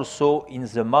is that also in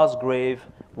the mass grave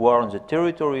who are on the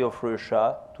territory of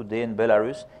Russia, today in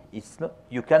Belarus,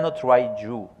 you cannot write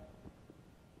Jew.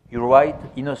 You write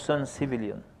innocent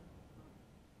civilian.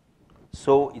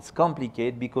 So it's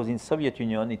complicated because in Soviet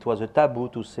Union it was a taboo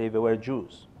to say they were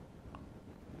Jews.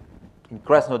 In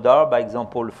Krasnodar, by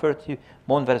example,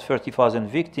 more than 30,000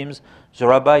 victims, the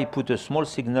rabbi put a small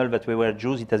signal that they were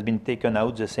Jews. It has been taken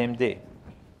out the same day.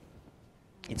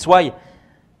 It's why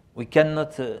we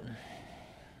cannot...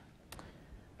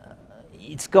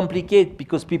 it's complicated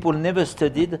because people never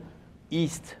studied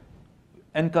East.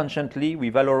 Unconsciously,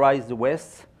 we valorized the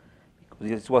West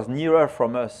because it was nearer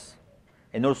from us.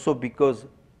 And also because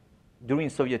during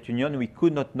Soviet Union, we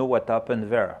could not know what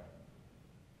happened there.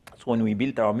 So when we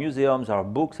built our museums, our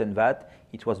books and that,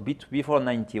 it was before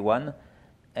 91,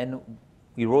 and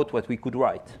we wrote what we could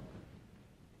write.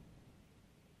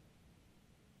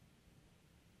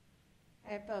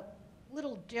 I have a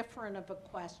little different of a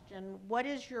question. What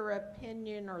is your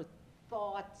opinion or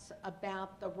thoughts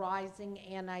about the rising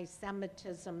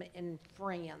anti-Semitism in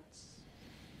France?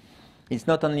 It's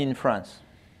not only in France.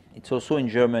 It's also in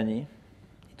Germany.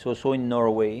 It's also in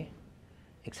Norway,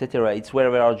 etc. It's where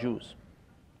there are Jews.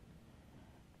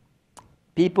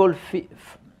 People,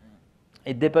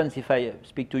 it depends if I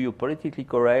speak to you politically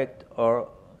correct or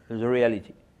the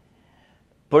reality.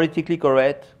 Politically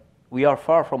correct, we are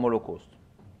far from Holocaust.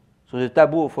 So the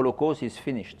taboo of Holocaust is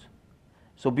finished.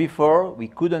 So before, we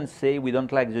couldn't say we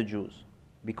don't like the Jews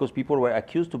because people were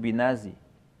accused to be Nazi.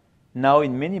 Now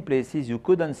in many places, you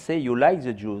couldn't say you like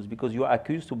the Jews because you are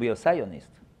accused to be a Zionist.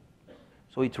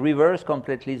 So it reversed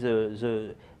completely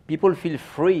the people feel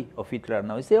free of Hitler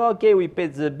now. They say, okay, we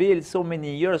paid the bill, so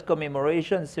many years,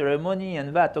 commemoration, ceremony,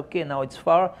 and that. Okay, now it's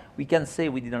far. We can say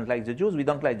we didn't like the Jews. We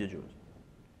don't like the Jews.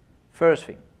 First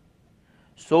thing.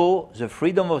 So the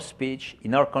freedom of speech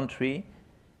in our country,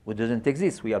 which doesn't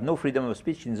exist. We have no freedom of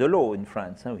speech in the law in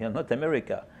France. We are not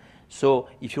America. So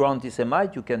if you're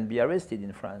anti-Semite, you can be arrested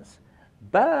in France.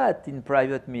 But in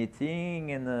private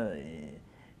meeting, and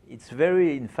it's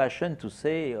very in fashion to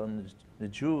say on the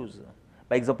Jews.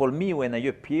 By example, me, when I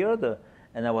appeared,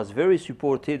 and I was very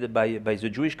supported by the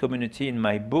Jewish community in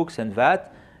my books and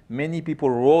that, many people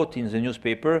wrote in the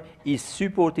newspaper, he's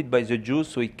supported by the Jews,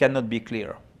 so it cannot be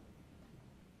clear.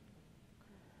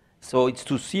 So it's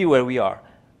to see where we are.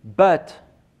 But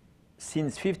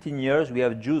since 15 years, we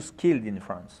have Jews killed in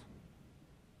France.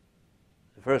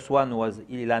 The first one was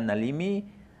Ilan Halimi.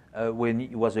 When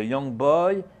he was a young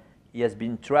boy, he has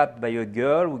been trapped by a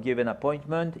girl who gave an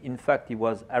appointment. In fact, he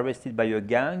was arrested by a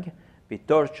gang. They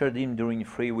tortured him during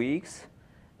 3 weeks,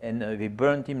 and they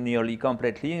burned him nearly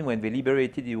completely. And when they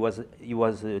liberated, he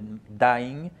was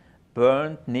dying,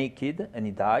 burned, naked, and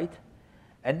he died.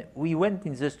 And we went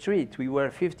in the street. We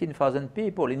were 15,000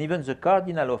 people, and even the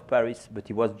Cardinal of Paris, but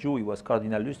he was Jew, he was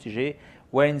Cardinal Lustiger,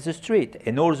 were in the street,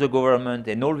 and all the government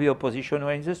and all the opposition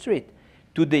were in the street.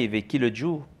 Today, they kill a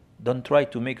Jew, don't try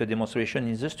to make a demonstration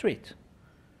in the street,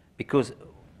 because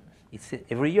it's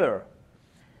every year.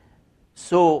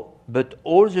 So, but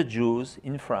all the Jews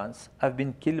in France have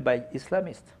been killed by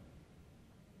Islamists.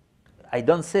 I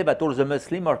don't say that all the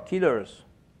Muslims are killers,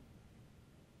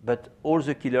 but all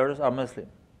the killers are Muslim.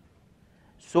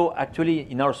 So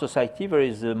actually, in our society, there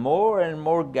is a more and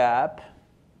more gap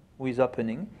with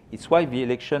opening. It's why the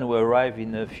election will arrive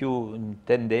in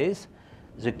 10 days.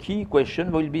 The key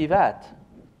question will be that.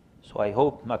 So I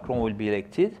hope Macron will be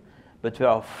elected, but there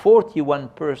are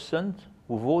 41%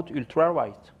 who vote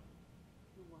ultra-right.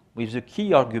 With the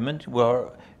key argument who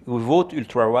vote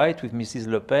ultra-right with Mrs.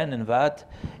 Le Pen and that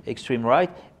extreme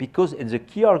right, because and the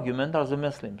key argument are the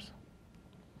Muslims.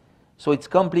 So it's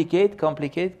complicated.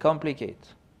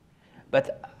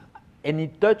 But and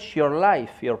it touches your life,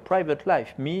 your private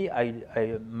life.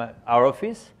 Our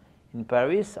office in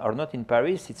Paris, or not in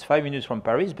Paris, it's 5 minutes from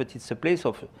Paris, but it's a place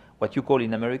of what you call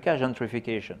in America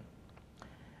gentrification.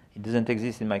 It doesn't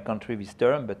exist in my country, this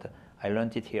term, but I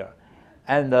learned it here.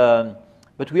 And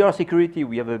but we are security.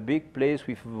 We have a big place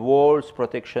with walls,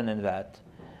 protection, and that.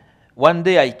 One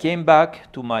day I came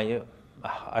back to my,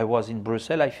 I was in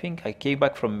Brussels, I think. I came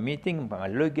back from a meeting, my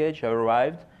luggage, I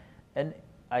arrived, and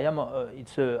I am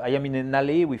in an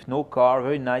alley with no car,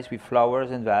 very nice, with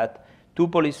flowers and that. 2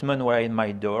 policemen were in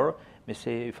my door. They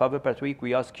say, Father Patrick,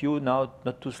 we ask you now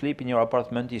not to sleep in your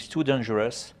apartment. It's too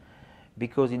dangerous,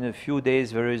 because in a few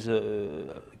days there is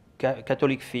a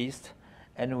Catholic feast,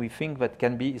 and we think that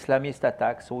can be Islamist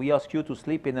attack. So we ask you to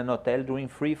sleep in an hotel during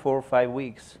 3, 4, 5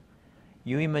 weeks.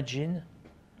 You imagine?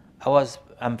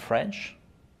 I'm French.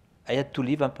 I had to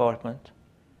leave apartment,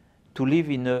 to live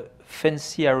in a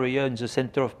fancy area in the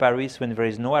center of Paris when there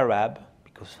is no Arab,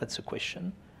 because that's the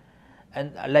question,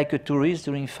 and like a tourist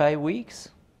during 5 weeks.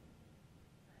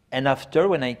 And after,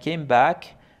 when I came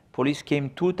back, police came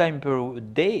 2 times per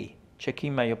day,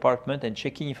 checking my apartment and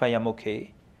checking if I am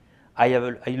okay. I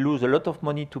lose a lot of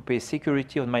money to pay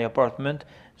security on my apartment,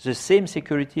 the same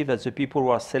security that the people who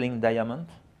are selling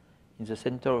diamonds in the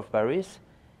center of Paris.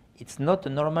 It's not a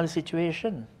normal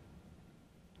situation.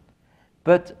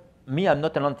 But me, I'm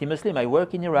not an anti-Muslim. I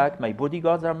work in Iraq. My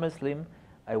bodyguards are Muslim.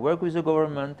 I work with the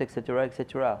government, etc.,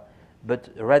 etc. But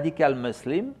radical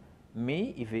Muslim,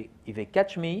 me, if they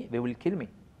catch me, they will kill me.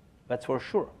 That's for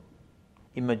sure.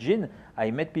 Imagine, I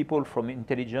met people from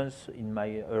intelligence in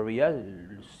my area,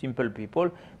 simple people,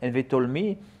 and they told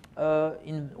me,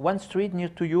 in one street near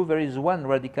to you, there is one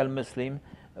radical Muslim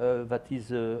that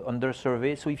is under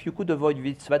survey. So if you could avoid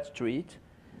that street,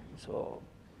 so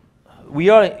we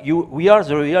are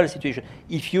the real situation.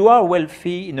 If you are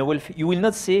wealthy, you will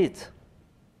not see it.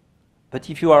 But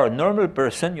if you are a normal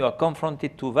person, you are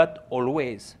confronted to that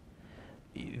always.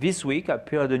 This week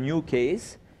appeared a new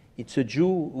case. It's a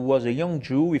Jew who was a young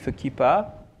Jew with a kippah,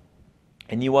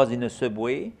 and he was in a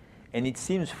subway, and it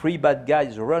seems 3 bad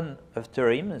guys run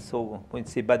after him. So when we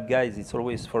say bad guys, it's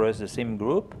always for us the same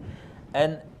group.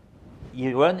 And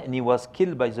he ran, and he was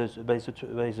killed by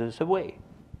the subway.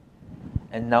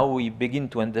 And now we begin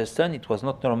to understand it was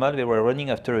not normal. They were running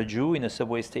after a Jew in a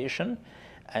subway station,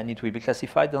 and it will be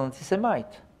classified as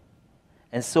anti-Semite.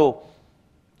 And so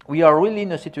we are really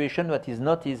in a situation that is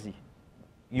not easy.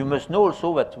 You must know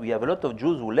also that we have a lot of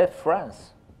Jews who left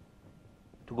France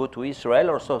to go to Israel,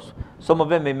 or so. Some of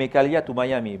them may make aliyah to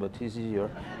Miami, but it's easier.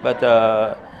 But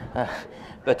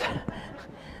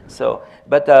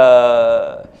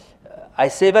I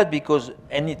say that because,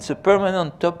 and it's a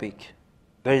permanent topic.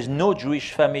 There is no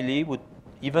Jewish family,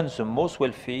 even the most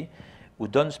wealthy, who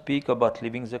don't speak about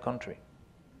leaving the country.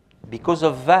 Because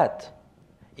of that.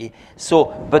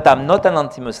 So, but I'm not an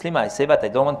anti-Muslim. I say that I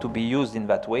don't want to be used in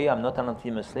that way. I'm not an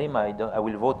anti-Muslim. I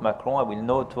will vote Macron. I will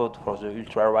not vote for the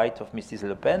ultra-right of Mrs.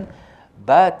 Le Pen.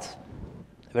 But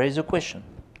there is a question.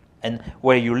 And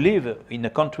where you live in a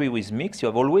country with mix, you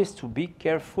have always to be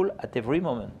careful at every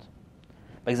moment.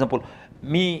 For example,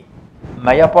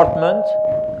 my apartment,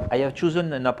 I have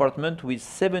chosen an apartment with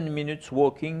 7 minutes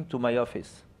walking to my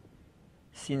office.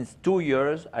 Since 2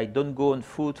 years, I don't go on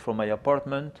foot from my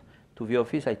apartment to the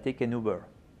office. I take an Uber.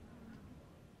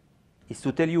 It's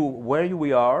to tell you where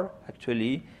we are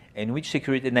actually and which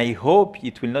security, and I hope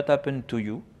it will not happen to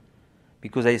you,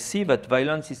 because I see that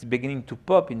violence is beginning to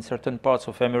pop in certain parts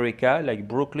of America, like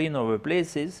Brooklyn or other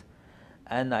places,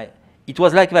 and it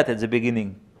was like that at the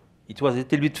beginning. It was a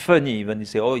little bit funny when you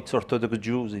say, oh, it's Orthodox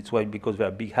Jews, it's why because they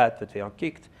have big hat that they are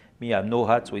kicked. Me, I have no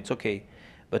hat, so it's okay.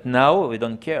 But now we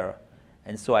don't care.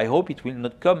 And so I hope it will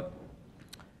not come.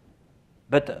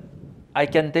 But I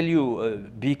can tell you,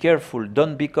 be careful,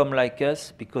 don't become like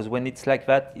us, because when it's like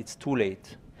that, it's too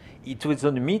late. It was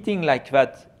a meeting like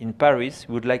that in Paris,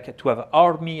 we would like to have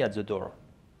army at the door,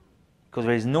 because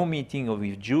there is no meeting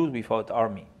with Jews without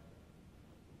army.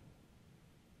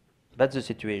 That's the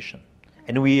situation.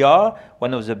 And we are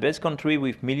one of the best countries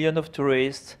with millions of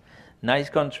tourists, nice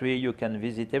country, you can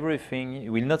visit everything,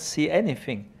 you will not see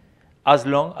anything, as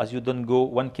long as you don't go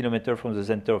 1 kilometer from the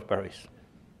center of Paris.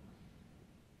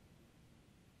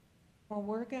 Well,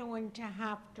 we're going to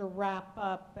have to wrap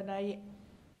up, but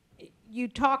you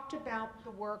talked about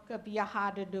the work of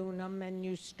Yahad-In Unum, and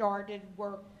you started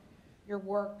your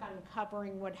work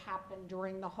uncovering what happened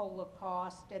during the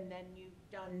Holocaust, and then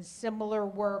you've done similar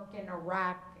work in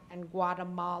Iraq and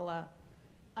Guatemala.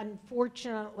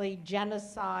 Unfortunately,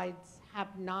 genocides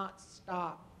have not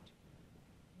stopped.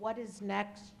 What is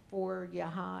next for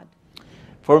Yahad?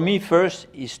 For me, first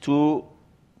is to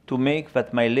make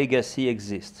that my legacy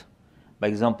exist. By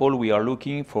example, we are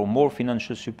looking for more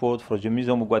financial support for the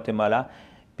Museum of Guatemala.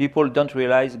 People don't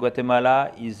realize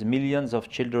Guatemala is millions of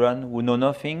children who know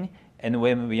nothing, and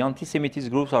when the anti-Semitist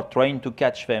groups are trying to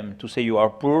catch them, to say you are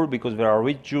poor because there are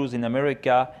rich Jews in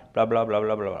America, blah, blah, blah,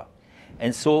 blah, blah, blah.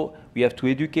 And so we have to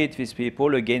educate these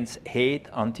people against hate,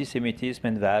 anti-Semitism,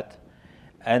 and that.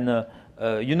 And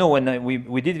you know, when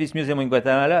we did this museum in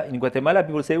Guatemala,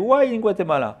 people say, why in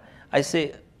Guatemala? I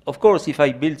say, of course, if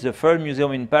I built the third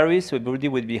museum in Paris, everybody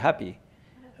would be happy.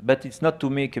 But it's not to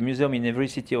make a museum in every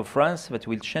city of France that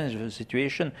will change the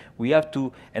situation. We have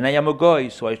to, and I am a guy,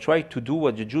 so I try to do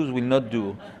what the Jews will not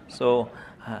do. So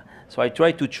I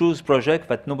try to choose projects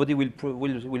that nobody will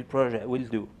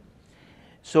do.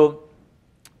 So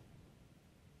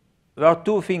there are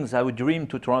two things I would dream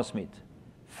to transmit.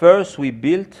 First, we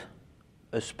built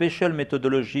a special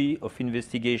methodology of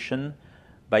investigation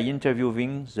by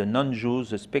interviewing the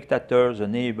non-Jews, the spectators, the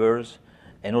neighbors,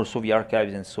 and also the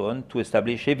archives and so on, to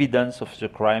establish evidence of the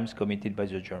crimes committed by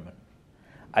the Germans.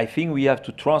 I think we have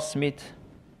to transmit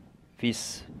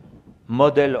this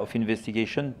model of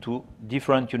investigation to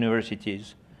different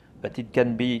universities, but it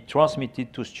can be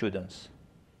transmitted to students.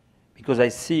 Because I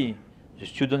see the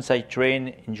students I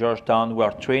train in Georgetown, who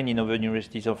are trained in other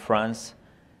universities of France,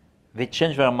 they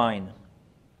change their mind.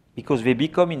 Because they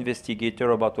become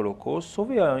investigators about Holocaust, so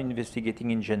they are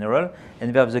investigating in general,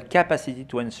 and they have the capacity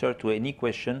to answer to any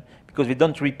question, because they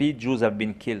don't repeat Jews have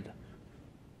been killed.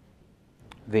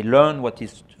 They learn what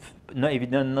is not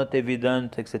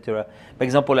evident, etc. For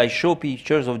example, I show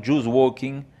pictures of Jews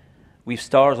walking with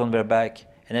stars on their back,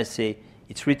 and I say,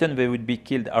 it's written they would be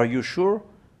killed. Are you sure?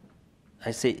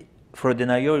 I say, for a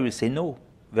denier, he will say no.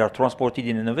 They are transported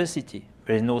in another city.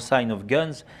 There is no sign of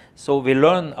guns. So they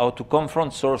learn how to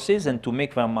confront sources and to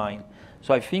make their mind.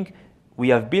 So I think we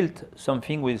have built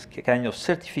something with kind of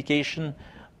certification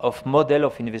of model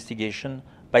of investigation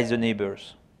by the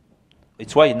neighbors.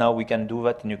 It's why now we can do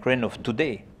that in Ukraine of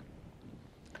today.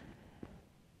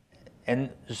 And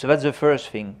so that's the first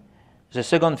thing. The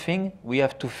second thing, we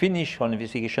have to finish our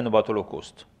investigation about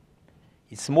Holocaust.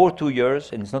 It's more 2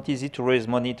 years, and it's not easy to raise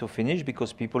money to finish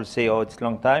because people say, oh, it's a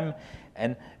long time.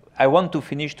 And I want to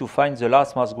finish to find the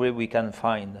last mass grave we can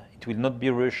find. It will not be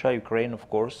Russia, Ukraine, of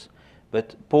course,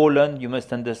 but Poland, you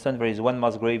must understand, there is one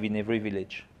mass grave in every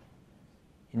village.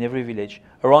 In every village.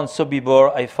 Around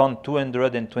Sobibor, I found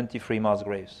 223 mass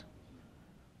graves.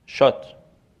 Shot.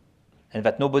 And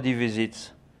that nobody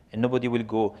visits, and nobody will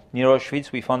go. Near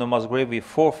Auschwitz, we found a mass grave with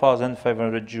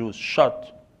 4,500 Jews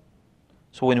shot.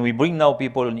 So when we bring now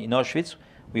people in Auschwitz,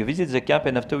 we visit the camp,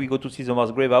 and after we go to see the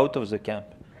mass grave out of the camp.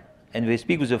 And we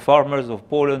speak with the farmers of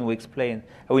Poland who explain.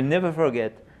 I will never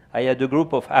forget, I had a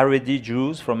group of Haredi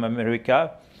Jews from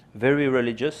America, very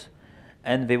religious,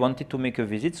 and they wanted to make a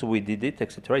visit, so we did it,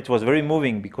 etc. It was very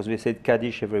moving because we said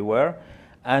Kaddish everywhere.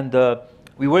 And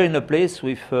we were in a place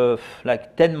with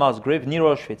like 10 mass graves near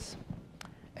Auschwitz.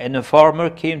 And a farmer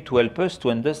came to help us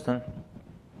to understand.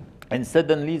 And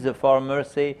suddenly the farmer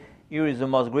say, here is a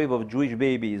mass grave of Jewish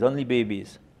babies, only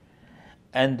babies.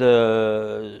 And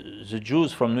the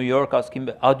Jews from New York asked him,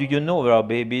 how do you know there are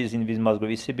babies in these mass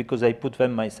graves? He said, because I put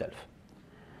them myself.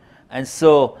 And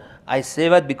so I say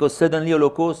that because suddenly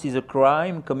Holocaust is a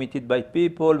crime committed by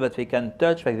people that they can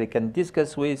touch, that they can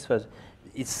discuss with.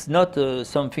 It's not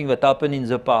something that happened in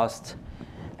the past.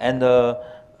 And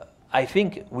I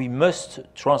think we must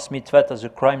transmit that as a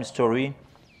crime story.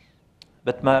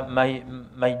 But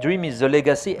my dream is the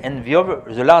legacy. And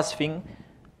the last thing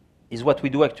is what we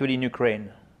do actually in Ukraine.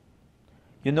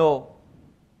 You know,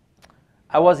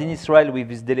 I was in Israel with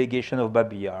this delegation of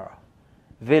Babi Yar.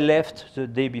 They left the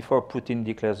day before Putin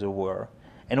declares the war.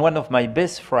 And one of my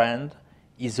best friends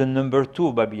is the number 2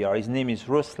 of Babi Yar. His name is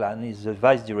Ruslan, he's the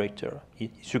vice director.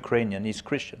 He's Ukrainian, he's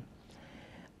Christian.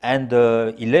 And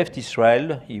he left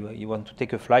Israel, he wanted to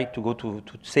take a flight to go to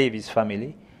save his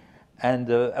family.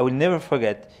 And I will never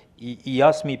forget, he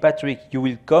asked me, Patrick, you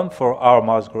will come for our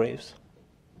mass graves?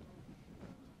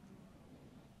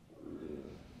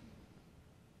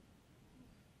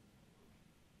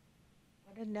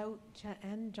 What a note to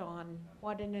end on.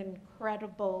 What an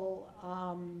incredible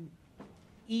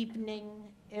evening.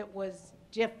 It was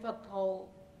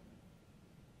difficult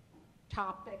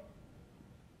topic.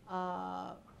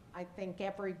 I think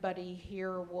everybody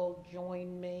here will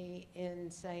join me in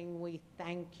saying we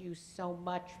thank you so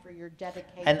much for your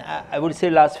dedication. And I will say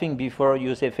last thing before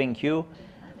you say thank you.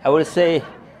 I will say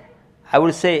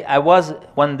I was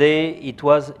one day, it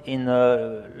was in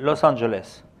Los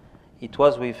Angeles. It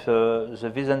was with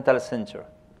the Wiesenthal Center.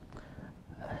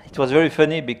 It was very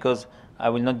funny because I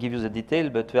will not give you the detail,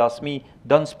 but they asked me,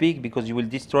 don't speak because you will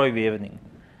destroy the evening.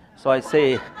 So I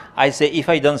say, if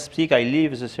I don't speak, I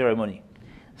leave the ceremony.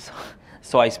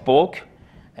 So I spoke,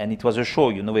 and it was a show,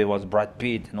 you know, it was Brad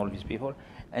Pitt and all these people.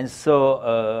 And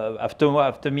so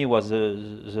after me was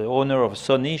the owner of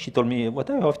Sony. She told me, what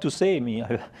I have to say, me.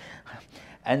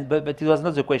 But it was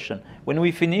not the question. When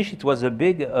we finished, it was a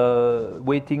big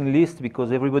waiting list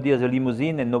because everybody has a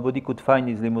limousine and nobody could find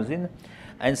his limousine.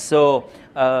 And so,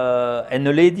 and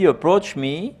a lady approached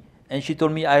me and she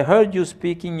told me, I heard you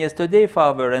speaking yesterday,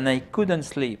 Father, and I couldn't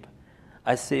sleep.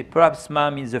 I say, perhaps,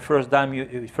 ma'am, it's the first time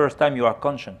you are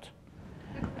conscient.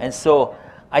 And so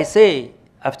I say,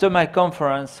 after my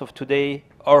conference of today,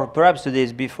 or perhaps the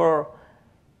days before,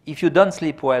 if you don't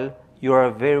sleep well, you are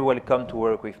very welcome to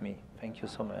work with me. Thank you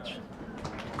so much.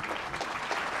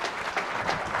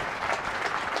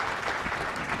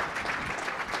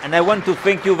 And I want to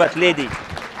thank you, that lady.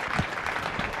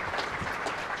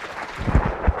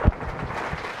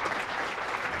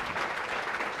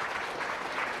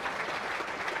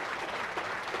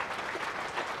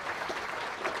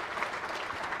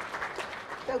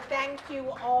 So thank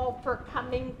you all for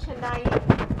coming tonight,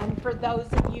 and for those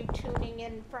of you tuning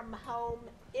in from home,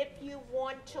 if you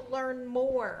want to learn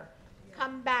more,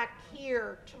 come back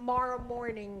here tomorrow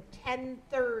morning,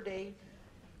 10:30.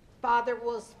 Father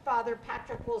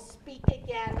Patrick will speak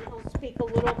again. He'll speak a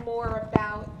little more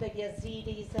about the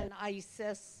Yazidis and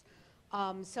ISIS.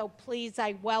 So please,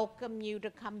 I welcome you to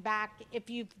come back. If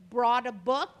you've brought a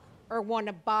book or want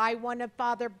to buy one of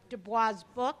Father Desbois'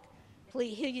 book,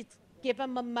 please give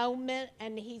him a moment,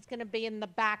 and he's going to be in the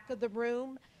back of the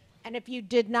room. And if you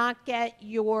did not get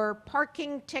your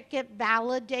parking ticket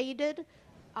validated,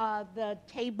 the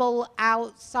table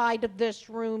outside of this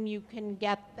room, you can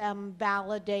get them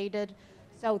validated.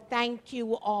 So thank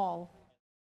you all.